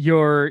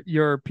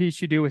your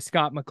piece you do with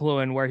Scott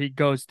McLuhan where he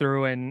goes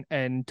through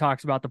and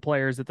talks about the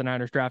players that the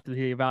Niners drafted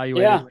he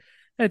evaluated. Yeah,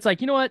 And it's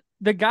like, you know what?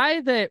 The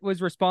guy that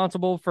was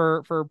responsible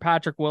for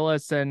Patrick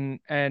Willis and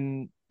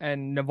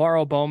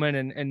Navarro Bowman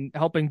and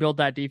helping build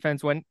that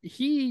defense, when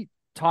he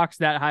talks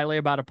that highly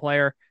about a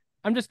player,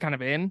 I'm just kind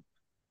of in.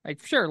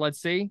 Like, sure,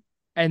 let's see.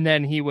 And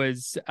then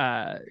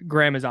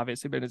Graham has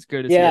obviously been as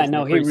good as he yeah, is in the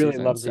no, he really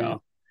preseason. loved So Graham.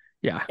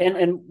 yeah.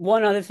 And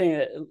one other thing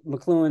that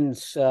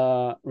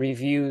McLuhan's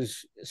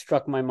reviews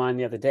struck my mind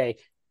the other day,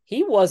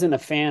 he wasn't a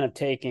fan of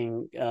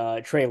taking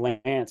Trey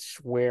Lance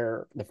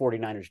where the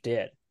 49ers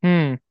did.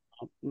 Hmm.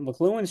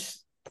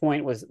 McLuhan's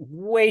point was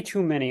way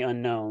too many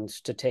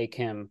unknowns to take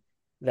him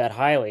that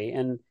highly,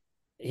 and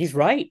he's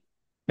right.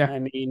 Yeah. I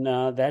mean,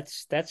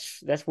 that's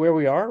where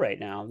we are right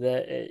now.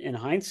 In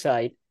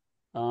hindsight,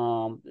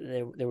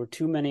 there were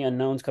too many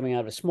unknowns coming out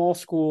of a small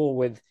school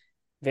with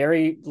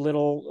very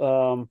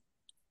little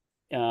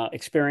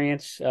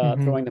experience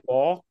Mm-hmm. throwing the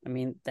ball. I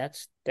mean,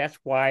 that's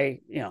why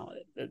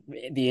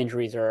the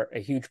injuries are a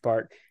huge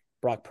part.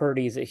 Brock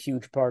Purdy is a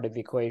huge part of the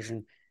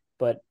equation,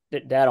 but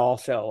that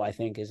also I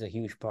think is a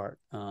huge part.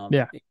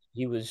 Yeah.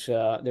 He was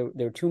there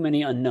were too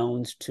many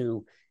unknowns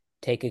to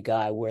take a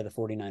guy where the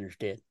 49ers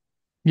did.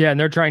 Yeah, and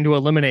they're trying to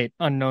eliminate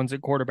unknowns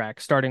at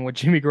quarterback, starting with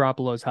Jimmy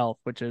Garoppolo's health,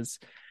 which is,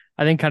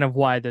 I think, kind of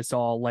why this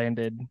all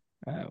landed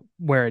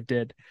where it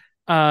did.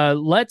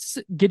 Let's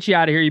get you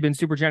out of here. You've been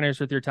super generous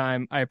with your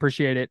time. I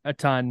appreciate it a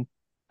ton.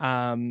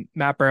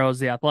 Matt Barrows,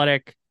 The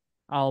Athletic.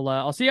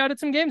 I'll see you out at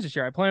some games this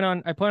year. I plan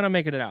on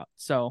making it out.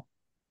 So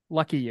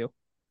lucky you.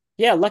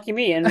 Yeah, lucky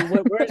me. And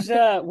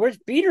where's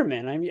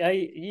Biederman?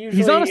 I He's on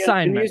usually am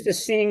assignment. used to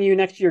seeing you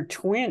next to your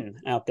twin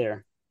out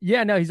there.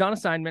 Yeah, no, he's on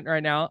assignment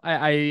right now.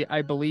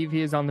 I believe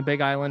he is on the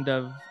big island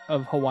of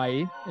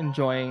Hawaii,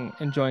 enjoying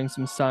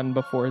some sun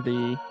before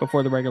the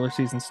regular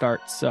season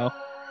starts. So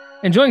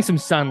enjoying some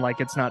sun. Like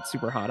it's not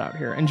super hot out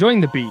here.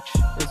 Enjoying the beach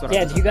is what.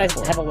 Yeah. I was Do you guys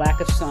for. have a lack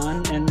of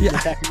sun in the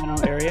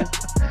Sacramento area?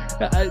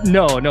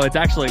 No, it's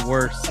actually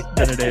worse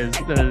than it is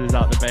out in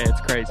the Bay.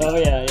 It's crazy. Oh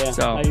yeah.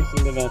 So, I used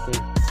to live out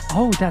there.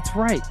 oh, that's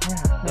right.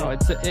 Yeah. No,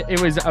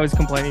 it was. I was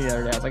complaining the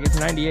other day. I was like, it's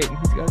 98, and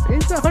he goes,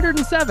 it's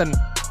 107.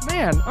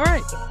 Man, all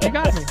right, you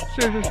got me.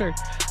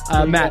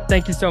 Sure. Matt,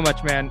 thank you so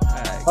much, man.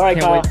 All right, can't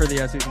Kyle. wait for the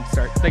season to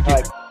start. Thank you.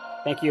 All right.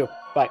 Thank you.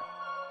 Bye.